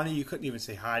spend money, you couldn't even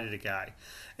say hi to the guy.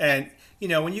 And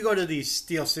when you go to these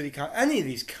Steel City any of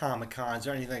these Comic Cons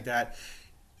or anything like that,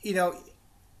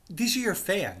 these are your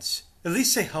fans. At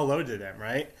least say hello to them,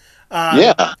 right?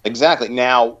 Yeah, exactly.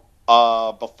 Now,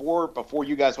 before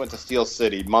you guys went to Steel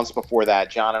City, months before that,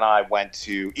 John and I went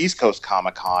to East Coast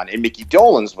Comic Con, and Mickey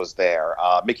Dolenz was there.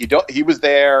 He was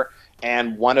there,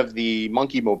 and one of the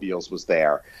Monkey Mobiles was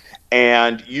there.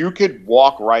 And you could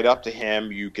walk right up to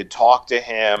him. You could talk to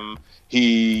him.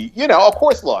 He, of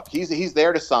course, look, he's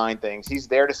there to sign things. He's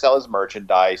there to sell his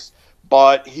merchandise.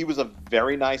 But he was a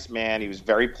very nice man. He was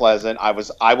very pleasant.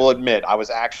 I will admit, I was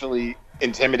actually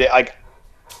intimidated. Like,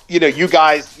 you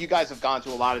guys have gone to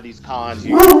a lot of these cons.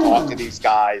 You talk to these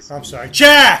guys. I'm sorry,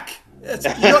 Jack.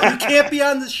 You can't be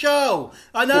on the show.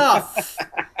 Enough,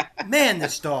 man.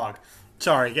 This dog.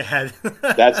 Sorry, go ahead.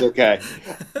 That's okay.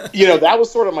 That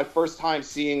was sort of my first time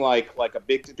seeing like a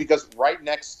big, because right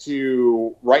next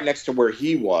to where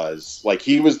he was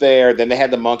there. Then they had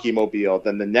the Monkey Mobile.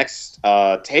 Then the next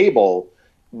table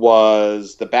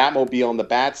was the Batmobile and the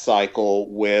Batcycle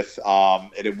with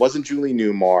and it wasn't Julie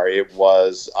Newmar. It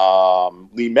was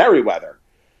Lee Merriweather.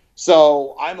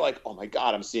 So I'm like, oh my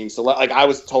God, I'm seeing I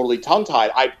was totally tongue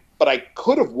tied. But I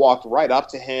could have walked right up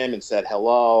to him and said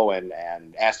hello and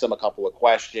asked him a couple of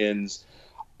questions.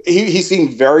 He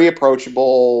seemed very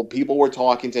approachable. People were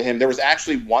talking to him. There was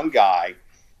actually one guy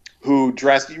who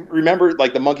dressed. You remember,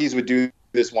 the Monkees would do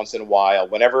this once in a while.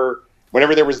 Whenever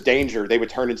there was danger, they would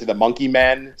turn into the Monkey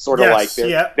Men,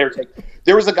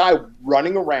 there was a guy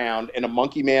running around in a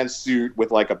Monkey Man suit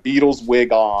with a Beatles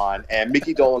wig on, and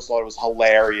Mickey Dolenz thought it was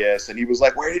hilarious, and he was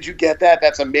like, "Where did you get that?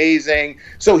 That's amazing."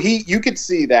 So you could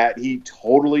see that he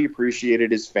totally appreciated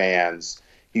his fans.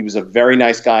 He was a very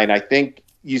nice guy, and I think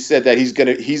you said that he's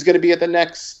gonna be at the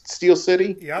next Steel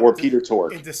City or Peter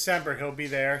Tork in December. He'll be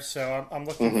there, so I'm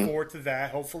looking forward to that.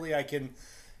 Hopefully, I can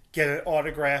get an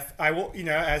autograph. I will,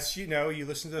 as you know, you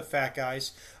listen to the Fat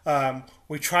Guys.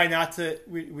 We try not to.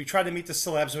 We try to meet the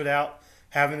celebs without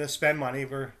having to spend money.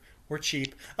 We're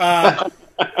cheap. I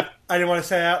didn't want to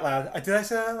say that out loud. Did I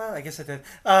say that out loud? I guess I did.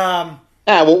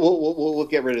 We'll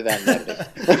get rid of that in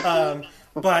editing.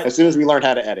 But As soon as we learn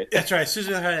how to edit. that's right.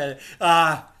 Susan,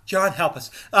 John, help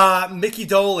us. Mickey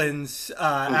Dolenz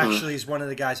actually is one of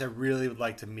the guys I really would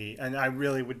like to meet, and I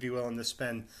really would be willing to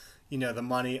spend, the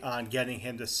money on getting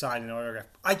him to sign an autograph.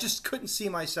 I just couldn't see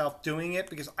myself doing it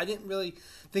because I didn't really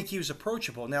think he was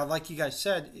approachable. Now, like you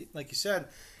said,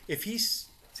 if he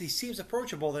seems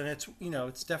approachable, then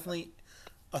it's definitely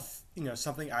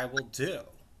something I will do.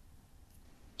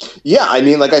 Yeah, I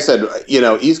mean, like I said,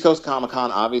 East Coast Comic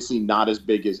Con obviously not as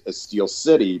big as Steel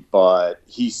City, but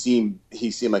he seemed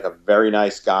like a very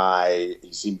nice guy.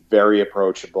 He seemed very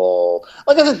approachable.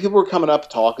 Like I said, people were coming up,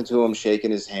 talking to him,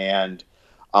 shaking his hand,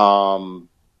 and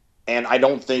I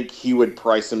don't think he would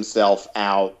price himself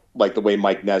out like the way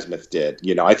Mike Nesmith did.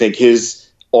 I think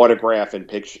his autograph and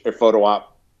photo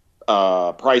op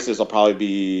prices will probably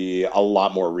be a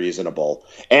lot more reasonable.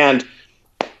 And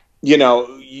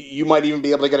you might even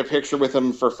be able to get a picture with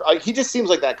him for. He just seems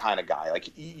like that kind of guy. Like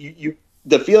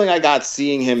the feeling I got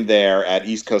seeing him there at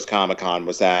East Coast Comic Con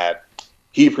was that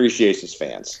he appreciates his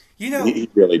fans. He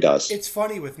really does. It's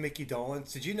funny with Mickey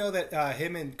Dolenz. Did you know that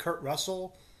him and Kurt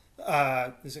Russell,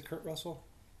 is it Kurt Russell?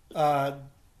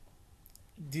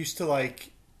 Used to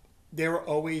they were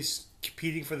always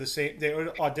competing for the same. They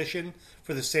would audition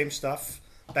for the same stuff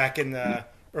back in the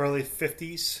early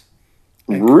 50s.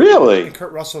 Really? And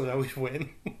Kurt Russell would always win.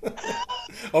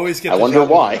 Always get. I wonder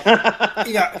why.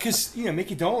 Yeah, because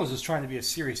Mickey Dolenz was trying to be a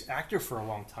serious actor for a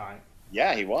long time.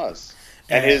 Yeah, he was,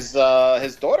 and his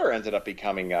daughter ended up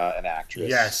becoming an actress.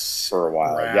 Yes, for a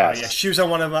while. Wow. Yes, yeah, she was on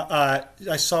one of. I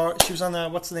saw she was on the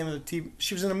what's the name of the TV?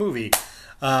 She was in a movie.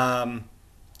 God.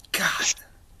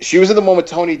 She was in the one with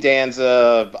Tony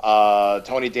Danza.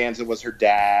 Tony Danza was her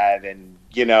dad, and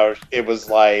it was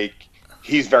like.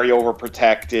 He's very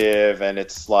overprotective, and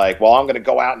it's like, well, I'm going to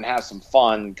go out and have some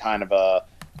fun, kind of a,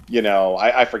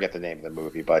 I forget the name of the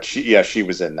movie, but she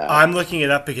was in that. I'm looking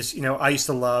it up because I used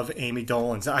to love Amy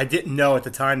Dolenz. I didn't know at the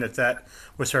time that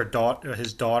was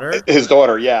his daughter. His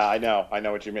daughter, yeah, I know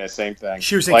what you mean. Same thing.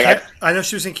 She was in. I know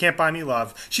she was in Can't Buy Me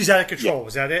Love. She's Out of Control. Yeah.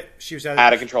 Was that it? She was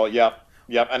out of control. Yep.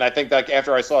 And I think that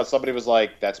after I saw it, somebody was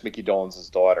like, "That's Mickey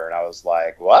Dolenz's daughter," and I was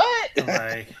like, "What?"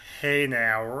 Hey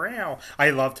now,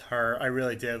 I loved her. I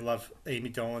really did love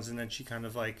Amy Dolenz, and then she kind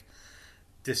of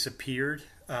disappeared.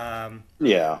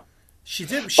 Yeah, she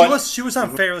did. She was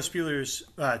on Ferris Bueller's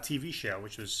TV show,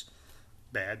 which was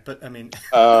bad, but I mean,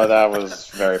 that was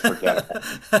very forgettable.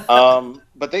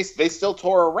 But they still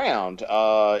tour around.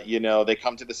 They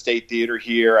come to the State Theater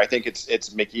here. I think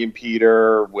it's Mickey and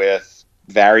Peter with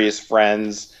various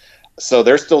friends. So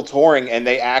they're still touring, and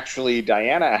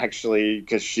Diana,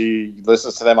 because she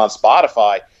listens to them on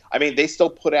Spotify, I mean, they still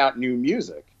put out new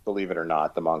music, believe it or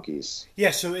not, the Monkees.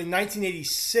 Yeah, so in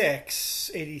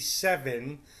 1986,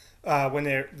 87, when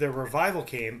their revival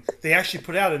came, they actually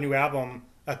put out a new album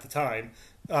at the time.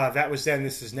 That was Then,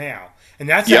 This Is Now. And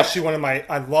that's actually one of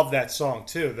I love that song,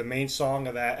 too, the main song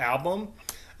of that album.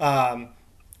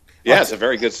 It's a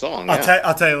very good song.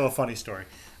 I'll tell you a little funny story.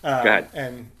 Go ahead.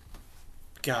 And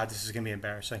God, this is going to be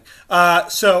embarrassing.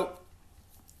 So,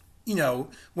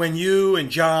 when you and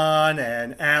John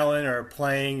and Alan are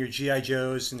playing your G.I.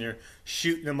 Joes and you're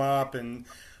shooting them up, and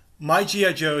my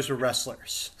G.I. Joes were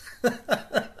wrestlers.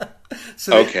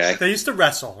 So they used to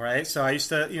wrestle, right? So I used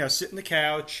to, sit in the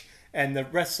couch, and the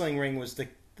wrestling ring was the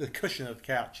cushion of the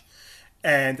couch.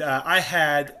 And I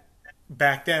had,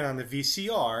 back then on the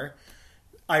VCR,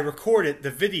 I recorded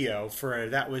the video for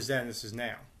That Was Then, This Is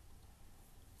Now.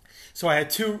 So I had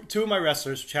two of my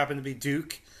wrestlers, which happened to be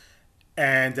Duke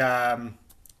and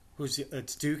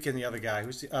it's Duke and the other guy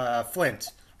who's Flint,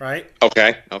 right?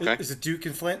 Okay. Is it Duke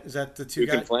and Flint? Is that the two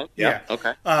guys? Duke and Flint. Yeah.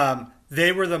 Okay.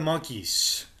 They were the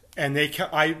Monkees, and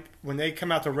when they come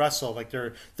out to wrestle,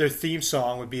 their theme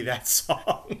song would be that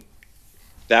song.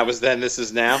 That was Then, This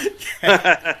Is Now.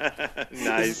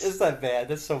 Nice. It's not bad.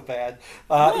 That's so bad.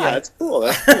 That's cool.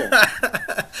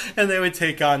 And they would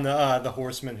take on the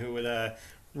Horsemen, who would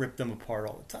rip them apart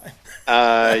all the time.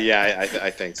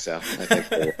 I think so.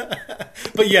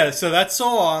 But yeah, so that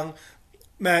song,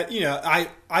 man,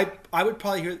 I would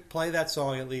probably play that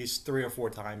song at least 3 or 4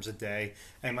 times a day,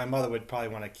 and my mother would probably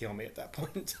want to kill me at that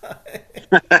point in time.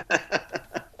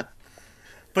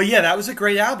 But yeah, that was a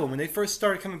great album. When they first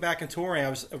started coming back and touring, I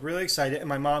was really excited, and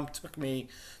my mom took me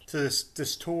to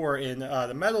this tour in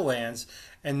the Meadowlands,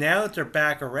 and now that they're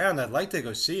back around, I'd like to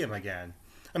go see them again.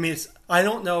 I mean, I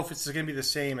don't know if it's going to be the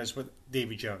same as with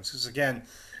Davy Jones, because again,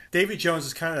 Davy Jones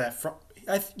is kind of that front.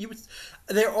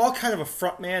 They're all kind of a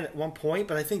front man at one point,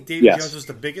 but I think Davy Jones was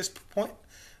the biggest point,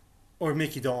 or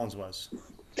Mickey Dolenz was.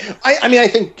 I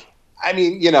mean,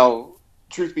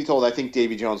 truth be told, I think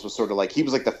Davy Jones was sort of like, he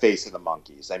was like the face of the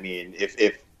Monkees. I mean,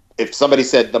 if somebody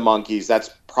said the Monkees,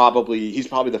 he's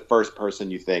probably the first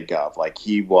person you think of. Like,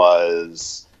 he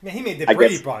was. Man, he made the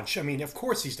Brady Bunch. I mean, of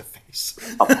course he's the face.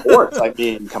 Of course. I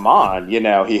mean, come on.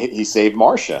 He saved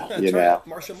Marcia. That's right.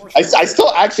 Marcia. I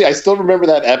still remember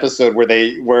that episode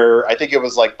where I think it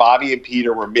was like Bobby and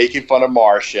Peter were making fun of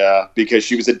Marcia because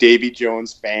she was a Davy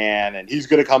Jones fan and he's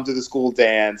going to come to the school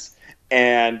dance.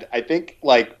 And I think,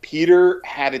 like, Peter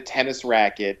had a tennis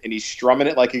racket, and he's strumming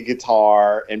it like a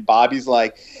guitar, and Bobby's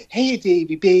like, "Hey,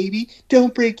 Davy, baby,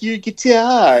 don't break your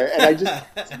guitar." And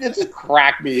it just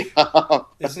cracked me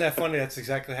up. Isn't that funny? That's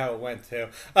exactly how it went, too.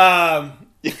 Well,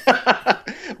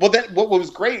 what was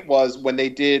great was when they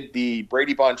did the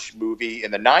Brady Bunch movie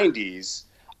in the 90s,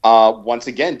 once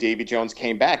again, Davy Jones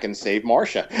came back and saved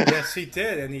Marcia. Yes, he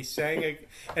did, and he sang it.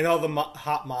 And all the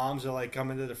hot moms are like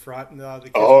coming to the front, and the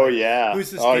kids yeah,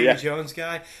 who's this Davy Jones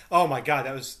guy? Oh my God,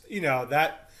 that was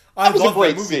I was love a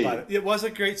great that movie. scene. It was a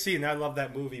great scene. I love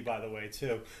that movie, by the way,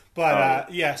 too. But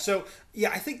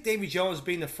I think Davy Jones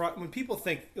being the front. When people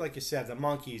think, like you said, the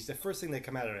Monkees, the first thing that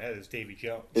come out of their head is Davy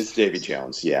Jones. It's Davy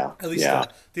Jones, yeah. At least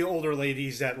the older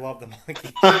ladies that love the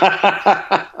Monkees.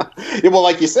 Yeah, well,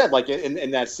 like you said, like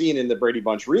in that scene in the Brady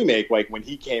Bunch remake, like when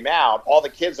he came out, all the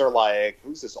kids are like,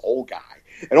 "Who's this old guy?"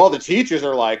 And all the teachers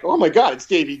are like, "Oh my God, it's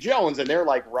Davy Jones," and they're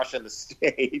like rushing the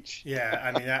stage. Yeah,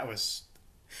 I mean that was.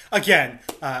 Again,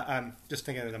 I'm just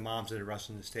thinking of the moms that are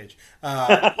rushing the stage. So,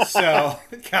 God,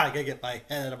 I gotta get my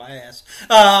head out of my ass.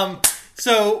 All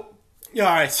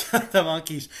right, so the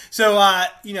Monkees. So,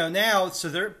 now, so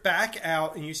they're back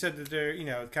out, and you said that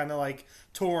they're, kind of like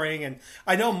touring, and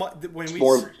I know when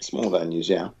small venues,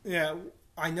 yeah. Yeah,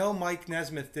 I know Mike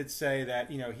Nesmith did say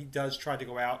that, he does try to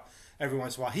go out every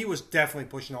once in a while. He was definitely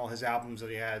pushing all his albums that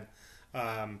he had,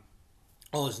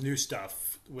 all his new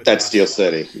stuff. With That's Steel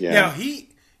City, yeah. Now, he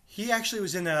actually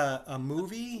was in a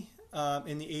movie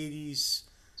in the 80s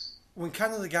when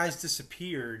kind of the guys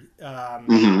disappeared.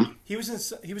 He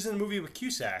was in a movie with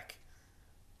Cusack.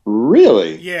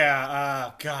 Really?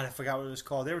 Yeah. God, I forgot what it was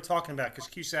called. They were talking about, because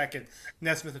Cusack and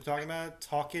Nesmith were talking about it,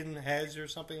 Talking Heads or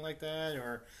something like that,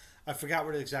 or I forgot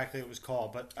what exactly it was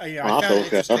called. But I found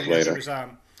it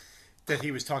interesting that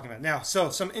he was talking about. Now, so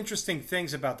some interesting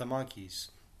things about the Monkees.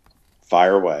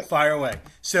 Fire away.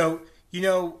 So,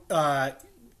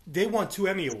 they won 2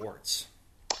 Emmy Awards.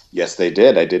 Yes, they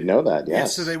did. I did know that. Yes. Yeah,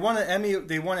 so they won an Emmy.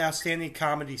 They won Outstanding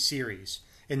Comedy Series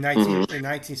in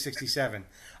 1967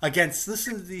 against.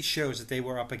 Listen to these shows that they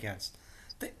were up against: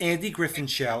 The Andy Griffin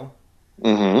Show,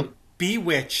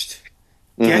 Bewitched,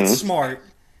 Get Smart,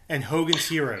 and Hogan's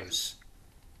Heroes.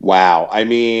 Wow. I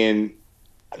mean,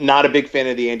 not a big fan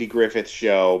of the Andy Griffith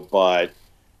Show, but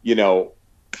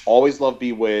always loved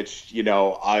Bewitched.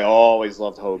 I always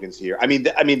loved Hogan's Heroes. I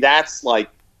mean, that's like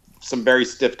some very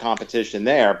stiff competition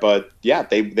there, but yeah,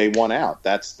 they won out.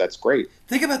 That's great.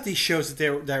 Think about these shows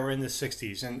that were in the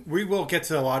 60s, and we will get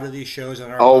to a lot of these shows on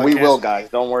our podcast. We will, guys.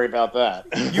 Don't worry about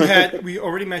that. We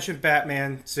already mentioned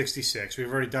Batman 66. We've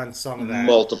already done some of that.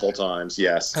 Multiple times,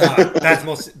 yes.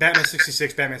 Batman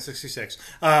 66.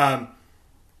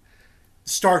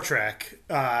 Star Trek.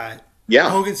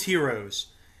 Hogan's Heroes.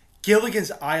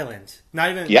 Gilligan's Island.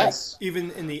 Not even even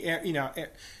in the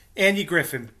Andy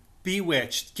Griffin,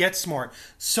 Bewitched, Get Smart.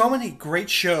 So many great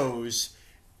shows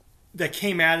that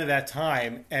came out of that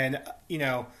time, and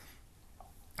you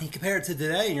compare it to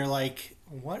today, and you're like,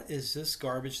 what is this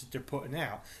garbage that they're putting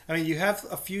out? I mean, you have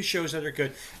a few shows that are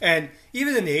good, and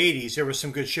even in the 80s, there were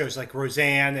some good shows like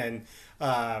Roseanne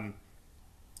and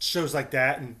shows like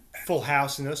that, and Full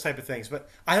House and those type of things. But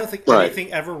I don't think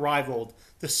anything ever rivaled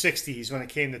the 60s when it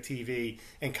came to TV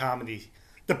and comedy.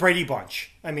 The Brady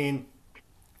Bunch. I mean,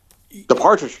 the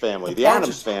Partridge Family, the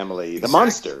Addams Family, the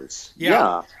Munsters.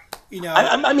 Yeah.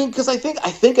 I mean, because I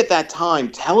think at that time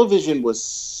television was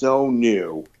so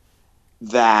new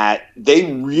that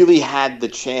they really had the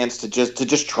chance to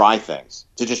just try things,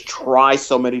 to just try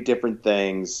so many different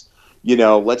things.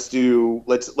 Let's you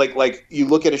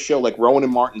look at a show like Rowan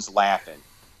and Martin's Laughing,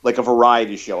 like a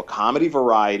variety show, a comedy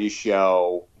variety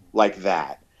show like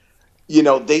that.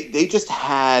 They just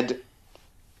had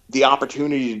the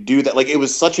opportunity to do that. Like, it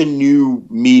was such a new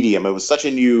medium. It was such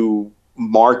a new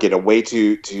market, a way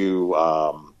to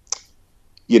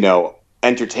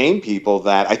entertain people,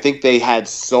 that I think they had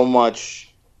so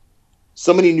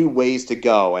many new ways to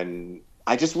go. And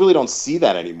I just really don't see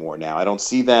that anymore now. I don't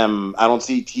see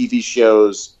TV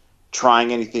shows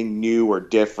trying anything new or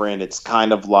different. It's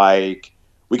kind of like,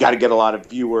 we got to get a lot of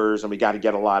viewers and we got to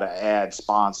get a lot of ad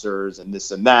sponsors and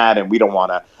this and that, and we don't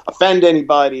want to offend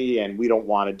anybody and we don't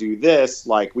want to do this.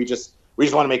 Like, we just we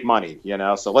just want to make money,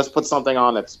 So let's put something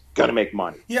on that's gonna make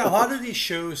money. Yeah, a lot of these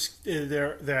shows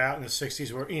they're out in the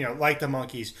 '60s were like the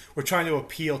Monkees were trying to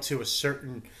appeal to a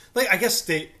certain I guess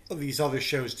these other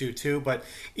shows do too, but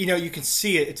you can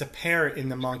see it. It's apparent in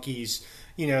the Monkees.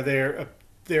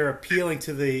 They're appealing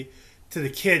to the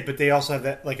kid, but they also have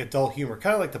that adult humor,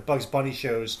 kind of like the Bugs Bunny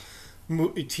shows.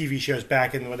 TV shows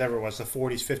back in whatever it was, the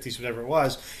 40s, 50s, whatever it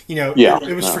was.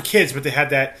 It was for kids, but they had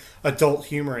that adult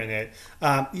humor in it.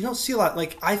 You don't see a lot.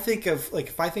 I think of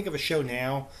if I think of a show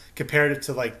now compared it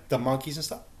to the Monkees and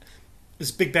stuff,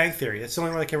 it's Big Bang Theory. That's the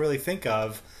only one I can really think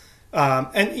of.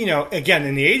 And again,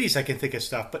 in the 80s I can think of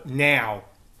stuff, but now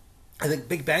I think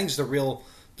Big Bang's the real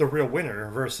winner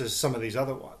versus some of these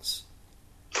other ones.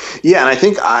 Yeah, and I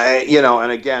think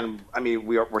and again, I mean,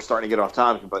 we're starting to get off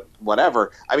topic, but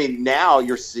whatever. I mean, now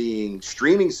you're seeing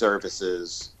streaming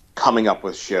services coming up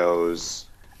with shows,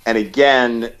 and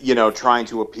again, trying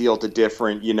to appeal to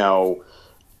different,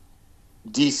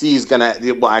 DC's gonna.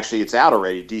 Well, actually, it's out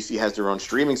already. DC has their own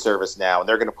streaming service now, and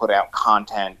they're gonna put out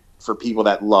content for people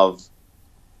that love,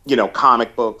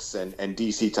 comic books and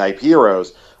DC type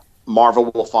heroes.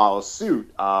 Marvel will follow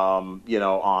suit, on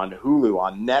Hulu,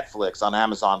 on Netflix, on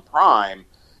Amazon Prime.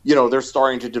 They're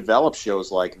starting to develop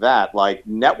shows like that. Like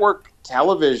network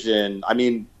television, I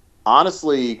mean,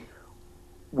 honestly,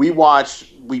 we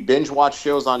binge watch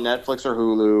shows on Netflix or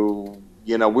Hulu.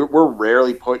 We're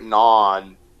rarely putting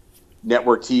on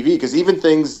network TV because even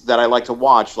things that I like to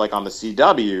watch, like on the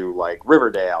CW, like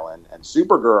Riverdale and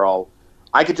Supergirl,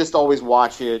 I could just always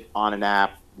watch it on an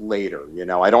app later.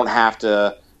 I don't have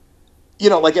to...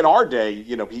 like in our day,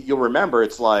 you'll remember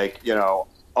it's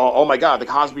oh my God, the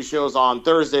Cosby Show's on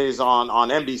Thursdays on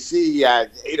NBC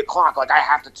at 8:00. I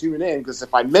have to tune in because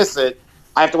if I miss it,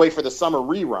 I have to wait for the summer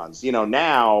reruns.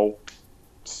 Now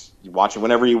you watch it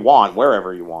whenever you want,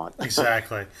 wherever you want.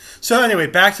 Exactly. So anyway,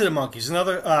 back to the Monkees.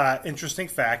 Another interesting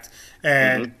fact,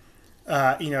 and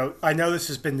I know this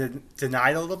has been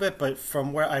denied a little bit, but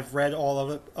from where I've read all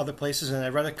of it, other places, and I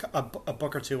read a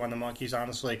book or two on the Monkees,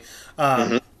 honestly.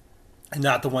 And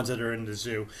not the ones that are in the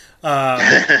zoo,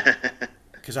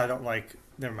 because I don't like.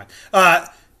 Never mind.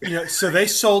 So they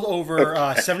sold over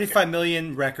 75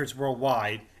 million records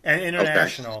worldwide and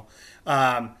international.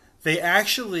 Okay. They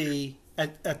actually,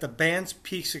 at the band's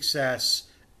peak success,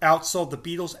 outsold the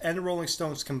Beatles and the Rolling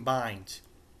Stones combined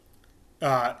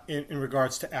in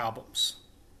regards to albums.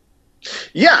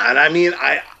 Yeah, and I mean,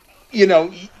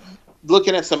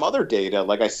 looking at some other data,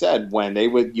 like I said, when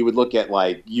you would look at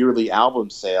yearly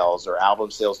album sales or album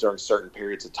sales during certain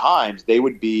periods of times, they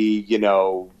would be,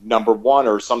 number one,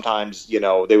 or sometimes,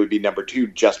 they would be number two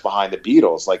just behind the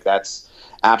Beatles. That's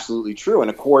absolutely true.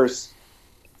 And of course,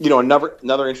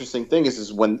 another interesting thing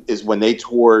is when they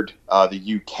toured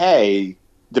the UK,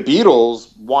 the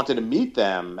Beatles wanted to meet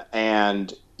them.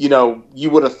 And,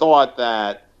 you would have thought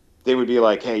that they would be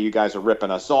like, hey, you guys are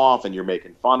ripping us off and you're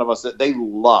making fun of us. They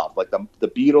loved, the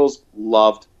Beatles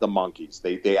loved the Monkees.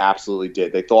 They absolutely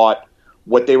did. They thought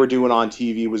what they were doing on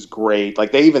TV was great.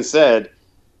 They even said,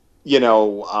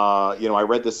 I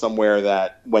read this somewhere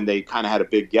that when they kind of had a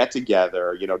big get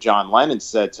together, John Lennon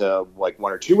said to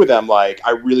one or two of them, I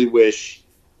really wish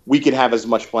we could have as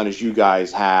much fun as you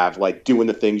guys have, doing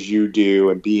the things you do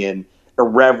and being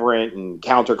irreverent and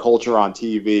counterculture on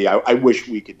TV. I wish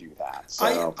we could do that.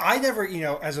 So. I never,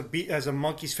 as a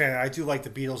Monkees fan, I do like the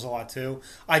Beatles a lot too.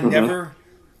 I never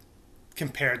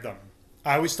compared them.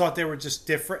 I always thought they were just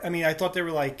different. I mean, I thought they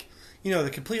were the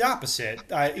complete opposite.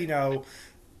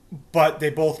 But they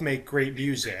both make great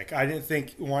music. I didn't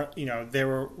think they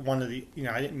were one of the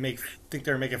I didn't think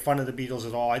they were making fun of the Beatles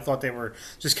at all. I thought they were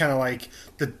just kind of like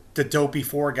the dopey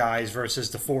four guys versus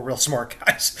the four real smart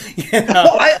guys.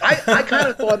 Well, I kind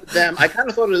of thought of them. I kind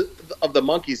of thought of the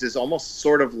Monkees as almost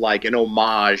sort of like an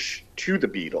homage to the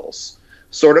Beatles.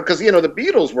 Sort of because the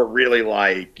Beatles were really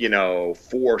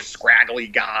four scraggly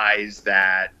guys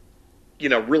that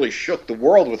really shook the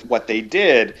world with what they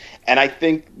did, and I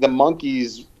think the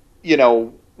Monkees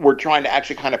were trying to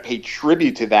actually kind of pay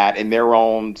tribute to that in their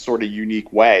own sort of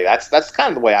unique way. That's kind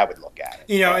of the way I would look at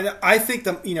it. And I think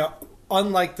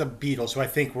unlike the Beatles, who I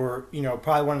think were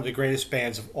probably one of the greatest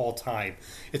bands of all time,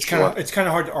 it's kind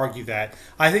of hard to argue that.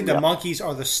 I think the Monkees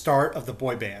are the start of the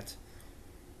boy band.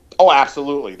 Oh,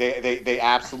 absolutely. They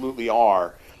absolutely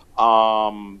are.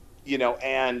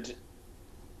 And.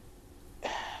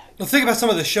 Well, think about some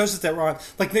of the shows that were on,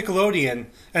 like Nickelodeon,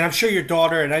 and I'm sure your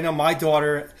daughter, and I know my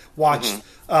daughter, watched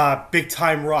Big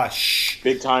Time Rush.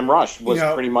 Big Time Rush was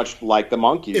pretty much like the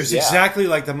Monkees. It was exactly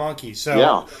like the Monkees.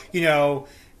 So,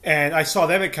 and I saw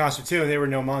them at concert too, and they were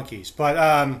no Monkees. But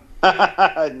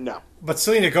No. But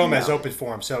Selena Gomez No. opened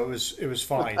for him, so it was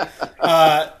fine.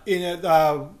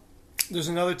 There's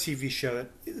another TV show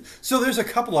so there's a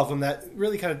couple of them that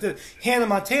really kind of did. Hannah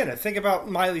Montana. Think about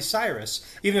Miley Cyrus,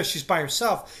 even though she's by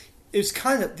herself. It's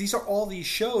kind of all these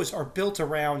shows are built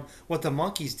around what the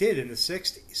Monkees did in the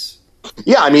 '60s.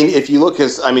 Yeah, I mean, if you look,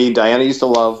 because I mean, Diana used to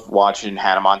love watching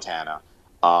Hannah Montana.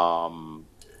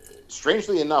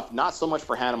 Strangely enough, not so much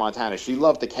for Hannah Montana. She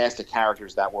loved the cast of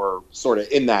characters that were sort of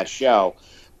in that show.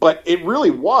 But it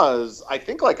really was, I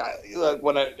think,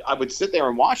 when I would sit there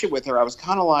and watch it with her, I was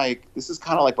kind of like, this is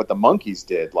kind of like what the Monkees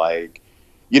did. Like,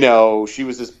 she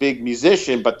was this big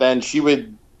musician, but then she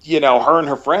would, her and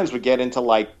her friends would get into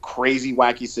like crazy,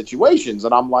 wacky situations.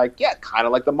 And I'm like, yeah, kind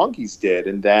of like the Monkees did.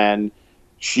 And then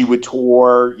she would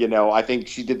tour, I think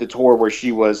she did the tour where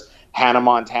she was Hannah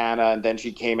Montana, and then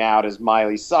she came out as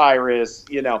Miley Cyrus,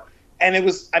 and it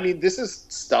was, I mean, this is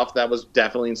stuff that was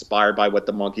definitely inspired by what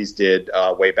the Monkees did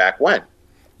way back when.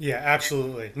 Yeah,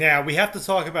 absolutely. Now, we have to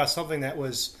talk about something that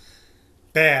was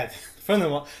bad. From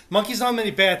the Monkees done many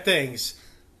bad things,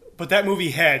 but that movie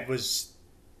Head was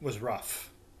rough.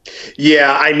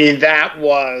 Yeah, I mean, that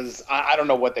was, I don't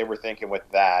know what they were thinking with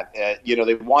that.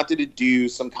 They wanted to do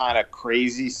some kind of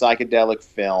crazy psychedelic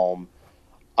film.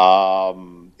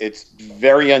 It's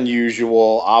very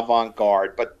unusual,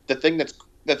 avant-garde, but the thing that's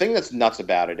nuts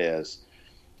about it is,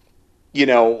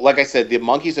 like I said, the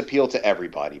Monkees appeal to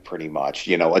everybody pretty much,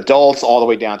 adults all the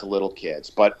way down to little kids,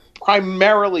 but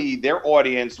primarily their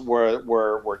audience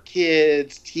were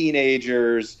kids,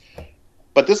 teenagers,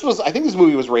 but I think this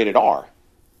movie was rated R.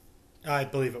 I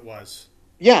believe it was.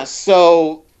 Yeah,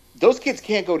 so those kids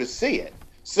can't go to see it.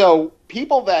 So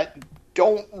people that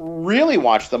don't really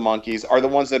watch the Monkees are the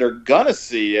ones that are gonna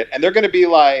see it, and they're gonna be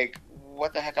like,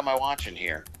 what the heck am I watching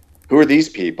here? Who are these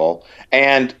people?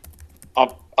 And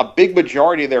a big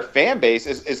majority of their fan base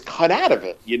is cut out of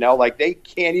it, like they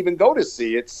can't even go to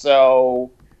see it.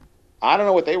 So I don't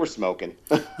know what they were smoking.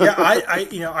 Yeah,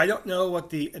 I don't know what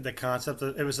the concept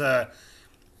of, it was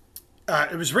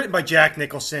it was written by Jack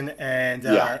Nicholson and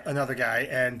another guy,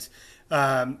 and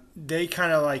they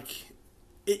kind of like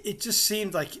it just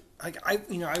seemed like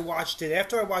I watched it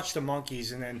after I watched the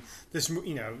Monkees, and then this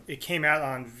it came out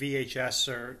on VHS,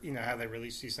 or how they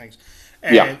release these things,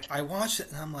 and I watched it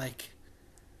and I'm like,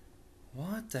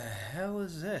 what the hell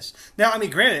is this? Now, I mean,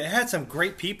 granted, it had some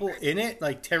great people in it,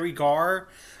 like Terry Garr,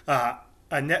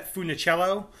 Annette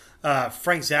Funicello,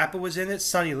 Frank Zappa was in it,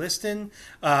 Sonny Liston,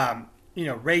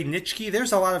 Ray Nitschke.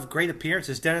 There's a lot of great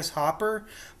appearances, Dennis Hopper,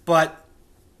 but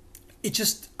it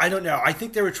just, I don't know. I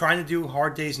think they were trying to do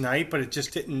Hard Day's Night, but it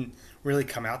just didn't really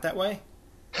come out that way.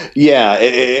 Yeah,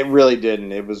 it really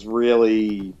didn't. It was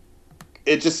really,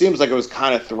 it just seems like it was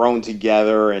kind of thrown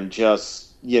together and just,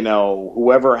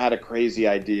 whoever had a crazy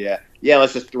idea, yeah,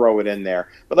 let's just throw it in there.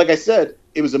 But like I said,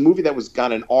 it was a movie that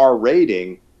got an R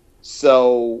rating,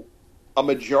 so a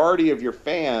majority of your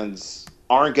fans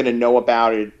aren't going to know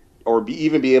about it or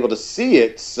even be able to see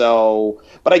it. So,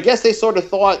 but I guess they sort of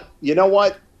thought, you know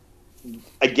what?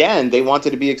 Again, they wanted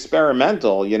to be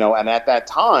experimental, and at that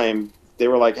time they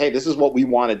were like, hey, this is what we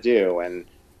want to do, and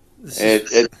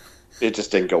it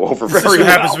just didn't go over very well. What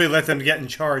happens when we let them get in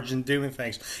charge and doing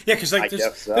things. Yeah, because like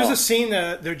there's a scene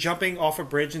that they're jumping off a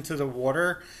bridge into the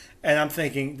water, and I'm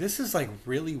thinking, this is like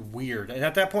really weird. And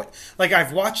at that point, like,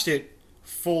 I've watched it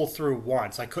full through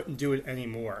once. I couldn't do it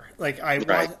anymore. Like I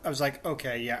was like,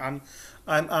 okay, yeah,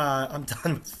 I'm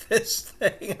done with this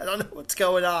thing. I don't know what's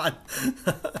going on.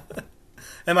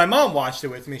 And my mom watched it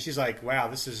with me. She's like, wow,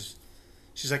 this is.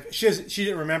 She's like, she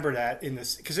didn't remember that in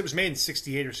this, because it was made in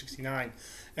 '68 or '69.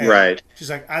 Right. She's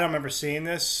like, I don't remember seeing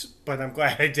this, but I'm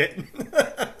glad I didn't.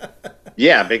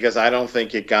 Yeah, because I don't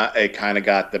think it kind of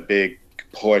got the big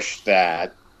push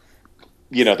that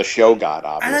the show got,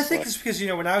 obviously. And I think it's because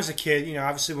when I was a kid,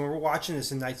 obviously when we're watching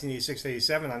this in 1986,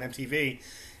 '87 on MTV,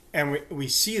 and we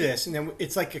see this, and then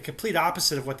it's like a complete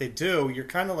opposite of what they do. You're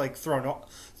kind of like thrown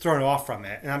off from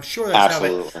it, and I'm sure that's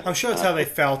how they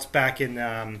felt back in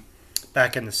the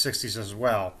 '60s as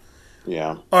well.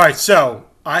 Yeah. All right, so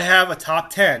I have a top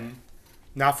 10,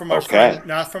 not from our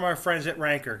friends at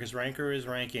Ranker, because Ranker is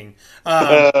ranking.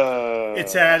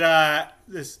 It's at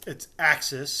it's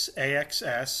Axis,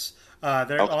 AXS.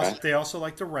 They also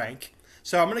like to rank.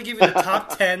 So I'm going to give you the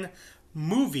top 10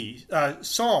 movie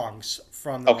songs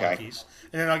from the Monkees,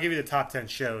 and then I'll give you the top 10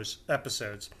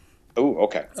 episodes. Oh,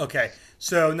 okay. Okay.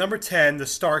 So number 10, The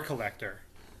Star Collector.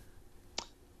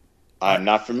 I'm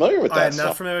not familiar with that. I'm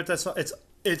not familiar with that song.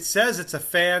 It says it's a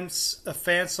fan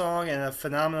song and a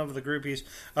phenomenon of the groupies.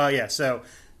 So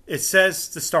it says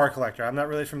The Star Collector. I'm not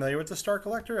really familiar with The Star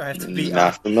Collector. I have to be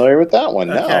not familiar with that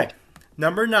one. Okay.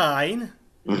 Number 9,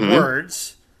 Mhm.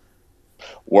 Words.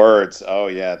 Words. Oh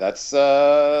yeah, that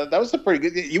was a pretty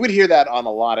good. You would hear that on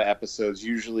a lot of episodes,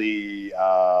 usually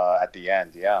at the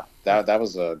end. Yeah, that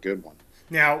was a good one.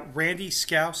 Now, Randy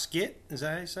Scouse Git, is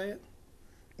that how you say it?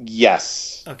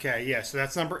 Yes, Okay, yeah, so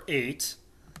that's number 8.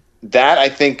 that I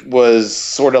think was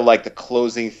sort of like the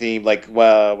closing theme, like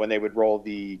when they would roll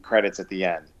the credits at the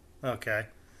end. Okay.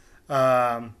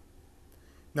 Um,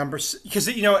 because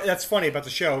that's funny about the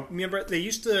show. Remember,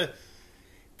 they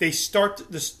start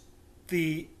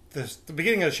the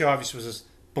beginning of the show obviously was this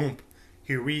boom,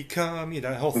 here we come,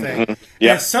 the whole thing. Mhm. And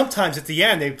Yeah, sometimes at the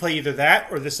end they play either that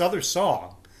or this other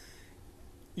song.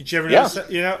 Did you ever yeah, notice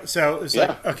that? So it's yeah,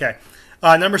 like okay.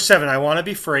 Number 7, I want to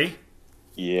be free.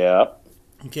 yeah.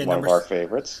 Okay, One of our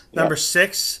favorites. number Yep.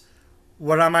 6,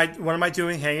 what am I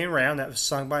doing hanging around? That was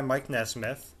sung by Mike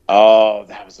Nesmith. Oh,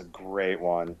 that was a great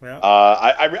one. Yeah.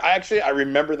 I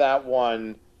remember that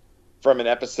one from an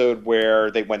episode where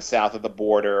they went south of the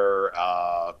border.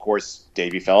 Of course,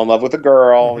 Davey fell in love with a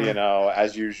girl, Mm-hmm.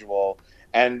 as usual.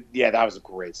 And yeah, that was a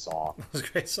great song. It was a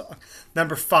great song.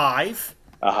 Number 5,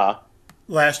 Uh huh.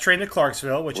 Last Train to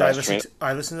Clarksville, which Last Train.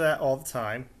 I listen to that all the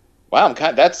time. Wow,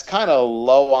 that's kind of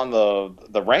low on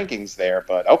the rankings there,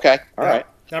 but okay, all Yeah. right.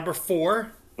 Number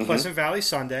 4, Mhm. Pleasant Valley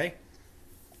Sunday,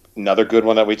 Another good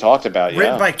one that we talked about.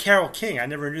 written Yeah. by Carole King. I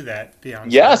never knew that. To be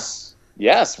honest. Yes.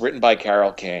 Yes. Written by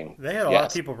Carole King. They had a lot of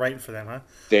Yes. people writing for them, huh?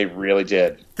 They really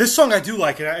did. This song I do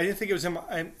like it. I didn't think it was in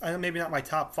I know maybe not my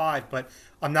top 5, but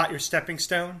I'm Not Your Stepping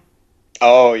Stone.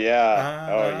 Oh yeah.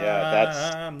 Oh yeah.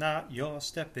 That's I'm not your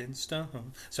stepping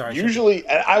stone. Sorry. usually,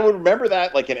 and I would remember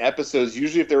that like in episodes.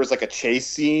 Usually, if there was like a chase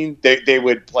scene, they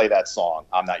would play that song.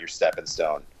 I'm not your stepping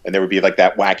stone, and there would be like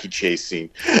that wacky chase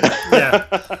scene.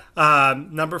 Yeah.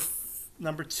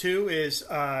 Number 2 is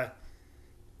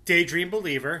Daydream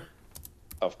Believer.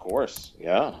 Of course,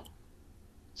 yeah.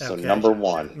 So Okay. number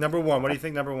one. Number 1. What do you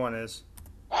think number 1 is?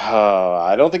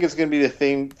 I don't think it's going to be the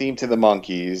theme to the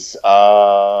Monkees.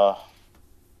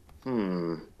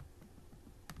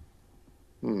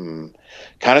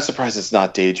 Kind of surprised it's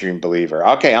not Daydream Believer.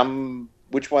 Okay,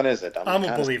 Which one is it? I'm a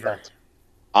kinda Believer. stumped.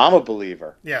 I'm a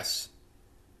Believer. Yes.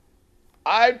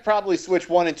 I'd probably switch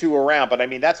 1 and 2 around, but I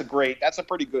mean that's a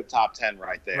pretty good top 10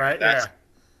 right there. Right. That's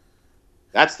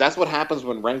Yeah. that's what happens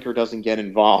when Ranker doesn't get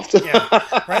involved.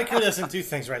 Yeah. Riker doesn't do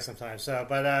things right sometimes. So,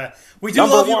 but we do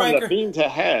Number love you, 1, the Riker. beam to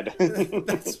head.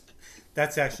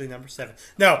 That's actually number 7.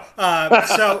 No.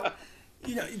 So,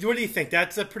 what do you think?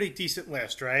 That's a pretty decent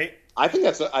list, right? I think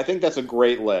that's a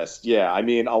great list. Yeah, I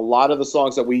mean, a lot of the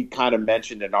songs that we kind of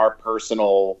mentioned in our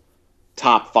personal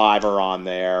top 5 are on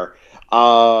there.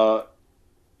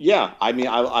 Yeah, I mean,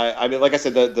 I mean, like I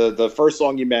said, the first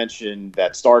song you mentioned,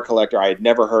 that Star Collector, I had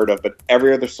never heard of, but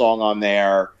every other song on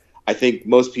there, I think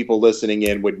most people listening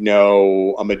in would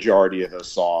know a majority of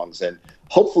those songs, and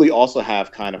hopefully also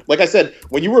have kind of, like I said,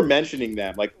 when you were mentioning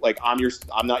them, like I'm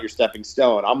not your stepping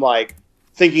stone. I'm like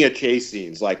thinking of chase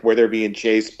scenes, like where they're being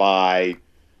chased by,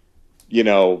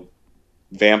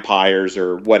 vampires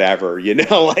or whatever,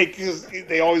 like 'cause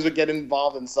they always would get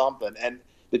involved in something, and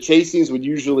the chase scenes would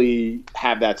usually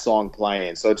have that song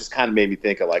playing, so it just kind of made me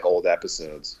think of like old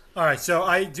episodes. All right. So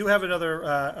I do have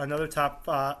another top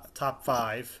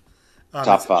 5.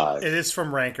 Top 5. It is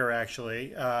from Ranker,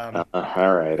 actually. All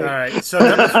right. All right. So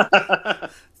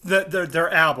their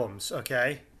albums,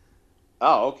 okay?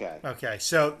 Oh, okay. Okay.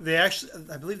 So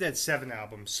I believe they had 7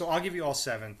 albums. So I'll give you all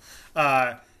 7.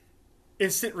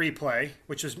 Instant Replay,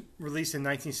 which was released in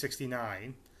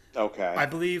 1969. Okay. I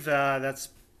believe that's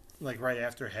like right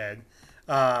after Head.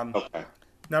 Okay.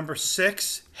 Number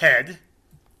 6, Head.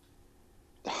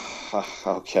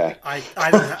 Okay.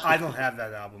 I don't have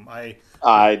that album. I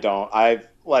don't. I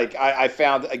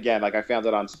found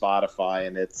it on Spotify,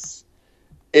 and it's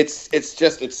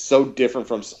so different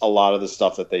from a lot of the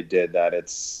stuff that they did that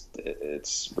it's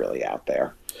really out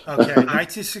there. Okay,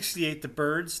 1968, The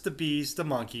Birds, the Bees, the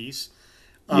Monkees.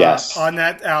 Yes. On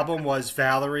that album was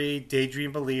Valerie,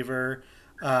 Daydream Believer,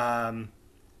 The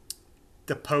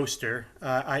Poster.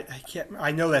 I can't.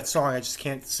 I know that song. I just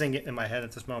can't sing it in my head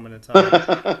at this moment in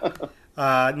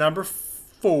time. Number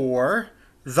 4,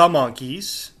 The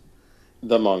Monkees.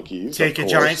 The Monkees. Take of a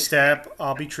course. Giant Step.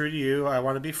 I'll Be True to You. I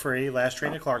Want to Be Free. Last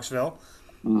Train to Clarksville.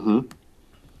 Mm-hmm.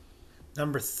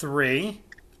 Number 3,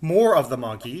 more of The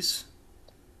Monkees.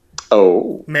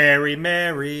 Oh. Mary,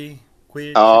 Mary.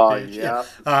 Quit Oh, your bitch. yeah.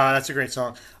 That's a great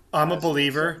song. I'm That's a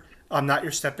Believer. I'm Not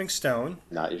Your Stepping Stone.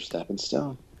 Not your stepping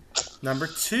stone. Number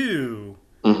 2,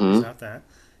 Mm-hmm. it's not that,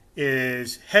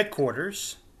 is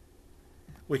Headquarters,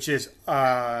 which is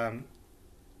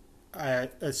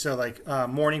So like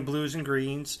Morning Blues and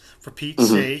Greens, For Pete's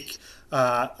Sake.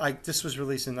 This was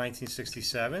released in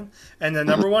 1967, and the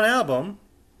number one album,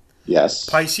 Yes.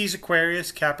 Pisces,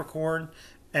 Aquarius, Capricorn,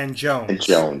 and Jones. And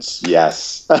Jones,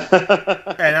 yes.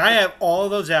 And I have all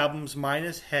of those albums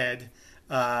minus Head,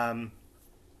 the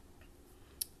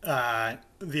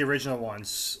original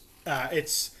ones.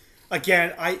 It's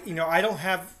again, I don't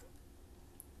have.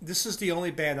 This is the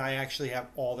only band I actually have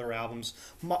all their albums.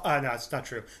 No, it's not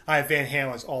true. I have Van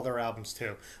Halen's all their albums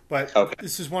too. But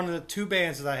This is one of the two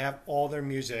bands that I have all their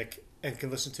music and can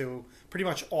listen to pretty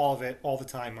much all of it all the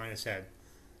time, minus Head.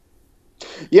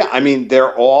 Yeah, I mean,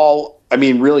 they're all. I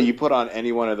mean, really, you put on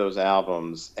any one of those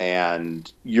albums,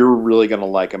 and you're really going to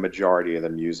like a majority of the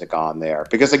music on there.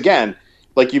 Because again,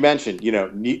 like you mentioned,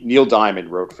 Neil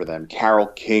Diamond wrote for them, Carole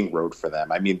King wrote for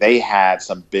them. I mean, they had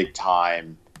some big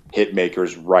time hit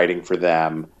makers writing for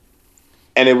them,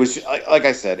 and it was like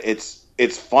I said,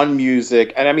 it's fun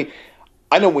music. And I mean,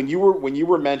 I know when you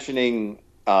were mentioning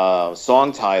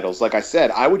song titles, like I said,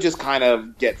 I would just kind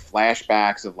of get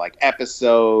flashbacks of like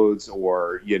episodes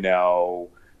or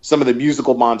some of the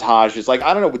musical montages. Like,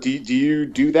 I don't know, do you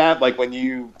do that? Like when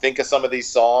you think of some of these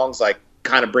songs, like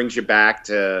kind of brings you back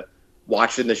to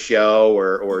watching the show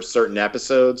or certain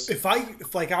episodes? If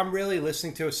I'm really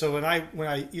listening to it, so when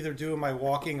I either do my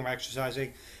walking or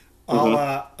exercising,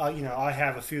 I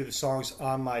have a few of the songs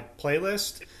on my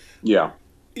playlist. Yeah.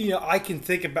 I can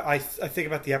think about I think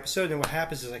about the episode, and what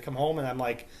happens is I come home and I'm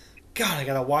like, God, I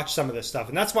gotta watch some of this stuff,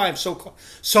 and that's why I'm so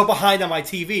behind on my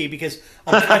TV, because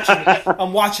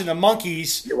I'm watching the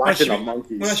Monkees. You're watching the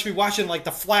Monkees when I should be watching like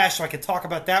the Flash, so I can talk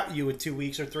about that with you in 2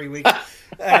 weeks or 3 weeks.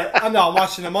 I'm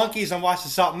watching the Monkees. I'm watching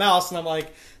something else, and I'm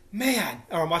like, man.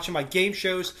 Or I'm watching my game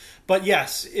shows. But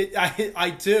yes, I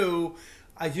do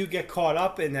get caught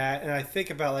up in that, and I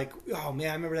think about like, oh man,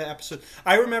 I remember that episode.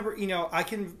 I remember, I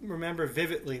can remember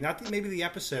vividly, not maybe the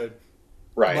episode,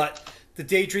 right? But the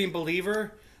Daydream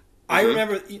Believer. I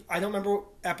remember. I don't remember what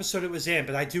episode it was in,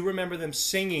 but I do remember them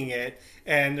singing it,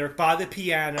 and they're by the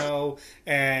piano,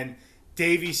 and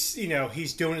Davy's,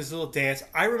 he's doing his little dance.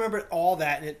 I remember all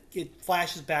that, and it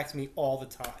flashes back to me all the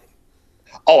time.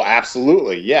 Oh,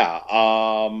 absolutely, yeah.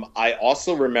 I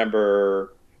also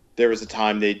remember there was a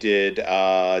time they did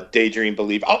Daydream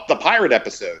Believer. Oh, the pirate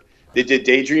episode. They did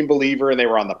Daydream Believer, and they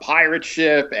were on the pirate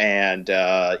ship, and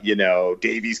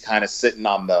Davy's kind of sitting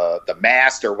on the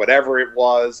mast or whatever it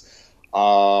was.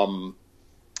 And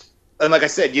like I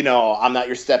said, I'm Not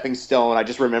Your Stepping Stone. I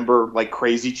just remember like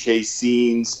crazy chase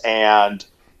scenes, and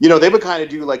they would kind of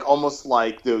do like almost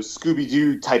like those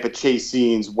Scooby-Doo type of chase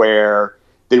scenes where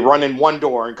they run in one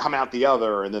door and come out the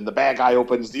other, and then the bad guy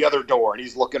opens the other door and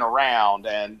he's looking around,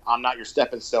 and I'm Not Your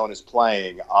Stepping Stone is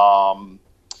playing.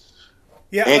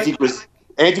 Yeah,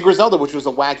 Auntie Griselda, which was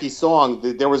a wacky song.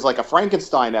 There was like a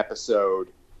Frankenstein episode,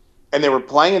 and they were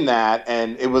playing that,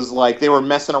 and it was like they were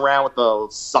messing around with the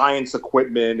science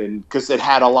equipment, and because it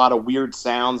had a lot of weird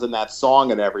sounds in that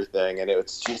song and everything, and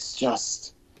it's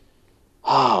just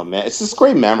oh man, it's just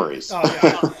great memories. Oh,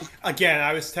 yeah. Again,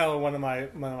 I was telling one of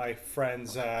my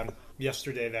friends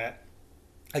yesterday that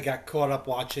I got caught up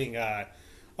watching. I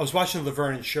was watching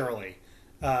Laverne and Shirley.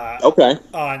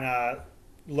 On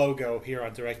Logo here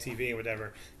on DirecTV and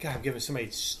whatever. God, I'm giving so many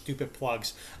stupid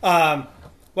plugs. Well,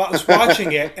 I was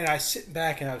watching it, and I sit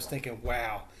back and I was thinking,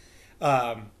 wow,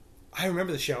 I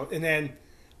remember the show. And then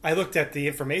I looked at the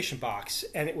information box,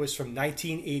 and it was from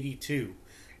 1982.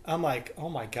 I'm like, oh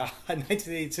my God,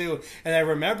 1982. And I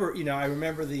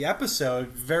remember the episode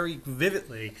very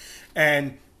vividly.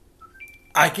 And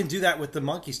I can do that with the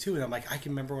Monkees too. And I'm like, I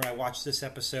can remember when I watched this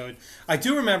episode. I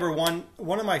do remember one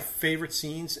of my favorite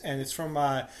scenes, and it's from.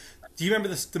 Do you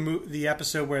remember the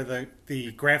episode where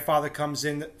the grandfather comes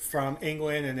in from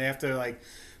England, and they have to like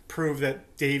prove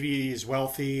that Davy is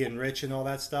wealthy and rich and all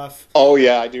that stuff? Oh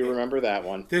yeah, I do remember that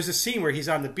one. There's a scene where he's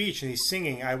on the beach and he's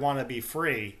singing "I Want to Be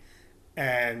Free,"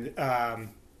 and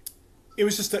it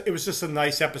was just a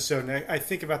nice episode. And I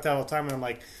think about that all the time, and I'm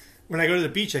like, when I go to the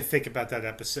beach, I think about that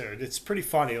episode. It's pretty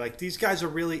funny. Like, these guys are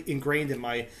really ingrained in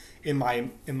my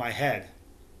head.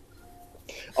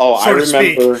 Oh, so I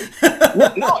remember.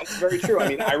 No, it's very true. I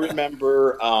mean, I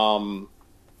remember,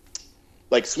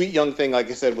 like "Sweet Young Thing," like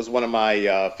I said, was one of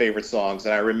my favorite songs,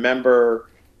 and I remember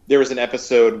there was an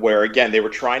episode where, again, they were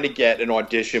trying to get an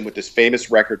audition with this famous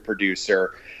record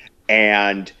producer,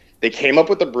 and they came up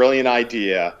with a brilliant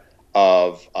idea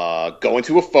of going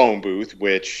to a phone booth,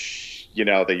 which,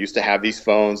 they used to have these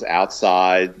phones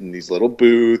outside in these little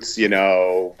booths. We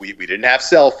didn't have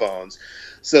cell phones.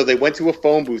 So they went to a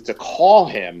phone booth to call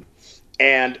him,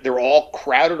 and they're all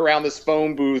crowded around this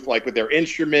phone booth, like with their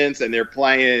instruments, and they're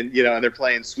playing, and they're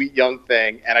playing "Sweet Young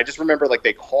Thing." And I just remember, like,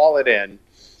 they call it in,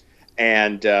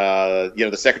 and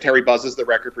the secretary buzzes the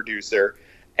record producer,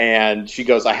 and she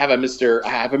goes, I have a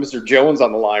Mr. Jones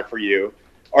on the line for you.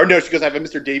 Or no, she goes, I have a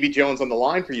Mr. Davy Jones on the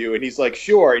line for you. And he's like,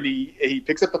 sure. And he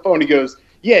picks up the phone. He goes,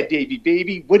 yeah, Davy,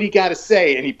 baby, what do you got to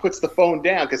say? And he puts the phone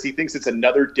down because he thinks it's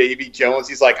another Davy Jones.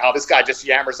 He's like, oh, this guy just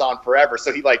yammers on forever.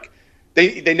 So he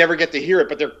they never get to hear it.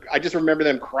 But I just remember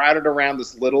them crowded around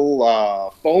this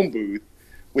little phone booth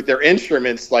with their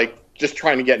instruments, like just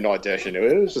trying to get an audition.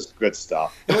 It was just good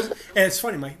stuff. And it's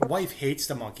funny. My wife hates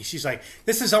the Monkees. She's like,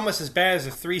 this is almost as bad as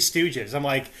the Three Stooges. I'm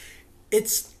like,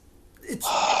 it's.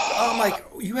 I'm like,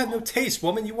 you have no taste,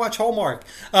 woman. You watch Hallmark,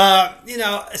 So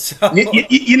and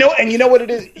you know what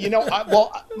it is.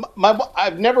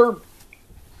 I've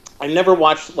never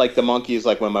watched like the Monkees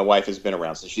like when my wife has been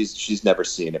around, so she's never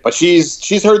seen it, but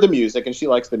she's heard the music and she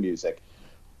likes the music.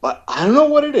 But I don't know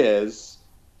what it is.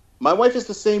 My wife is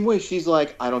the same way. She's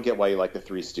like, I don't get why you like the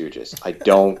Three Stooges. I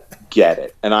don't get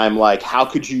it. And I'm like, how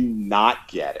could you not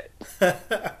get it?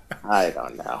 I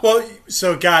don't know. Well,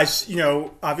 so guys,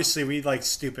 obviously we like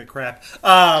stupid crap.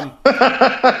 But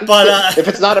if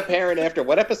it's not apparent after,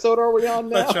 what episode are we on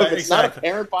now? That's right, if it's not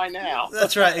apparent by now.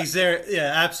 That's right. Exactly.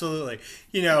 Yeah, absolutely.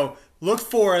 Look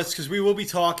for us because we will be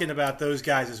talking about those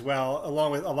guys as well,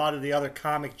 along with a lot of the other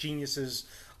comic geniuses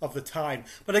of the time.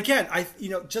 But again,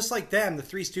 just like them, the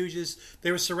Three Stooges,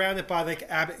 they were surrounded by like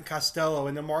Abbott and Costello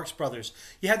and the Marx Brothers.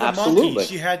 You had the Monkees,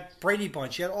 you had Brady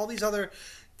Bunch, you had all these other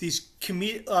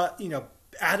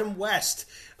Adam West.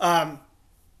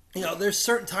 There's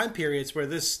certain time periods where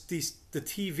the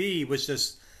TV was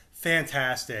just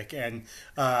fantastic, and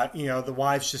the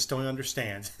wives just don't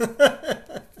understand.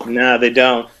 No, they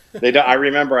don't. They don't. I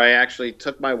remember I actually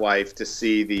took my wife to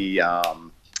see the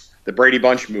Brady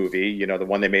Bunch movie, the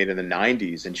one they made in the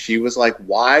 90s. And she was like,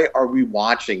 why are we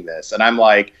watching this? And I'm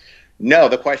like, no,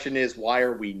 the question is, why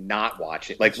are we not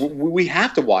watching? Like, we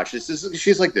have to watch this.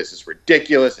 She's like, this is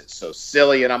ridiculous. It's so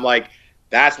silly. And I'm like,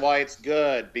 that's why it's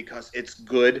good, because it's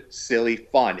good, silly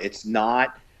fun. It's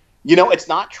not, it's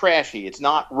not trashy. It's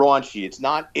not raunchy. It's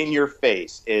not in your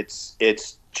face. It's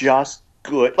just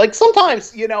good. Like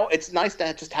sometimes, it's nice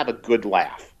to just have a good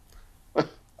laugh.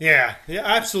 Yeah,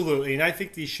 absolutely. And I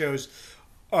think these shows,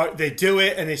 they do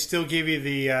it, and they still give you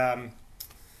the,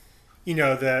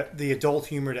 the adult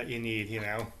humor that you need.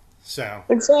 So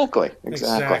exactly.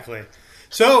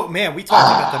 So, man, we talked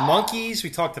about the Monkees. We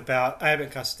talked about Abbott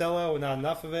and Costello. Not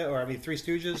enough of it, Three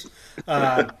Stooges.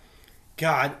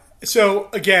 God. So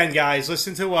again, guys,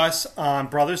 listen to us on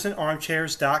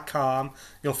brothersinarmchairs.com.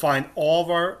 You'll find all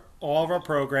of our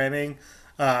programming.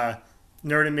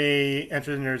 Nerd and Me,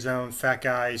 Enter the Nerd Zone, Fat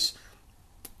Guys,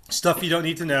 Stuff You Don't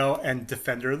Need to Know, and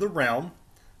Defender of the Realm.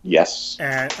 Yes.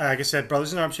 And like I said,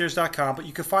 brothersinarmchairs.com, but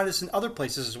you can find us in other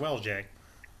places as well, Jay.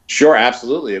 Sure,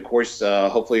 absolutely. Of course,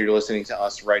 hopefully you're listening to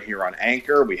us right here on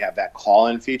Anchor. We have that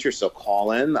call-in feature, so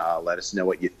call in. Let us know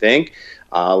what you think.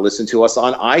 Listen to us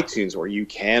on iTunes, where you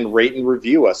can rate and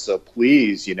review us. So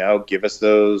please, give us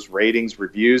those ratings,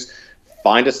 reviews.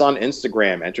 Find us on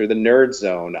Instagram. Enter the Nerd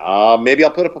Zone. Maybe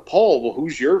I'll put up a poll. Well,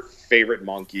 who's your favorite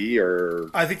monkey? Or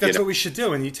I think that's what we should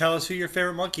do. And you tell us who your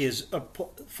favorite monkey is.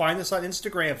 Find us on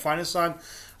Instagram. Find us on,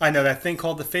 I know that thing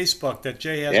called the Facebook that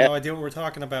Jay has no idea what we're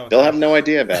talking about. They'll have no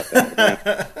idea about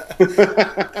that.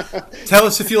 Tell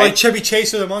us if you like Chevy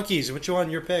Chase or the Monkees. Which one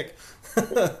your pick?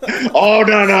 Oh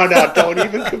no! Don't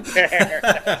even compare.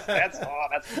 That's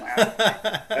blasphemy.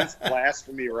 That's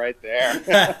blasphemy right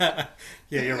there.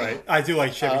 Yeah, you're right. I do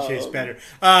like Chevy Chase better.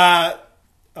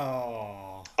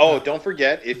 Don't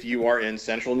forget, if you are in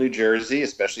central New Jersey,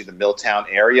 especially the Milltown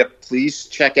area, please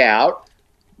check out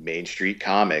Main Street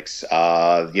Comics.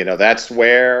 That's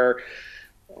where.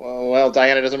 Well,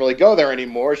 Diana doesn't really go there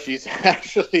anymore. She's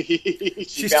actually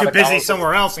she's too busy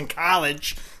somewhere else in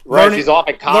college. Right, she's off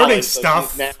at college. Learning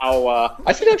stuff. Now,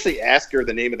 I should actually ask her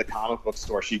the name of the comic book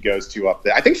store she goes to up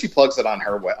there. I think she plugs it on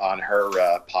her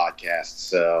podcast,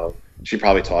 so she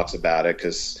probably talks about it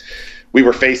because we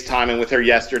were FaceTiming with her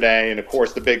yesterday, and of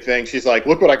course the big thing, she's like,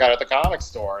 look what I got at the comic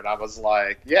store. And I was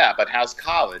like, yeah, but how's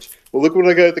college? Well, look what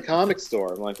I got at the comic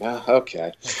store. I'm like, oh,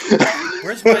 okay.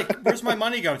 Where's my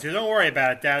money going to? Don't worry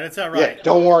about it, Dad. It's all right. Yeah,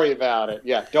 don't worry about it.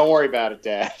 Yeah, don't worry about it,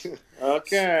 Dad.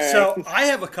 Okay. So I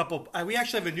have a couple. We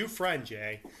actually have a new friend,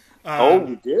 Jay.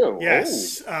 You do?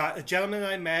 Yes. A gentleman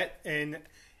I met in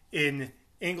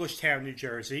Englishtown, New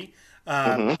Jersey.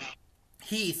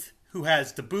 Heath, who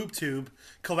has the Boob Tube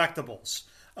collectibles.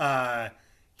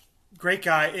 Great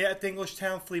guy at the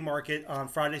Englishtown Flea Market on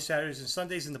Fridays, Saturdays, and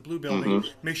Sundays in the Blue Building.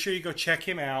 Make sure you go check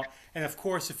him out. And of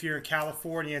course, if you're in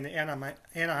California in the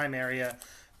Anaheim area,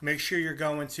 make sure you're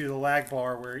going to the Lag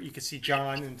Bar where you can see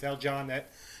John and tell John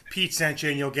that Pete sent you,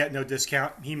 and you'll get no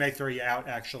discount. He may throw you out,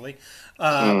 actually.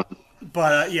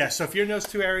 But yeah, so if you're in those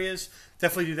two areas,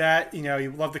 definitely do that. You know,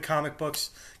 you love the comic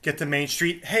books, get to Main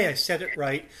Street. Hey, I said it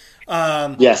right.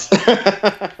 Yes.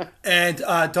 And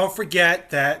don't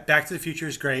forget that Back to the Future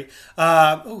is great.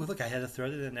 Oh, look, I had to throw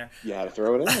it in there. You had to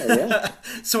throw it in there, yeah.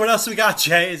 So what else we got,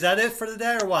 Jay? Is that it for the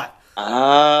day or what? I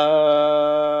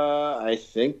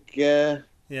think. Yeah,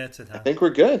 it's it. Huh? I think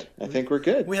we're good.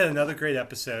 We had another great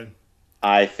episode.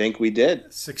 I think we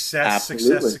did. Success,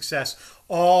 Absolutely. success.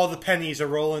 All the pennies are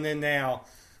rolling in now.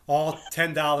 All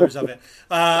 $10 of it.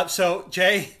 So,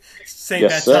 Jay, same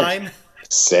Yes, bad sir. time.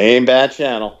 Same bad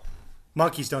channel.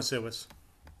 Monkeys don't sue us.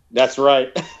 That's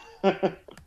right.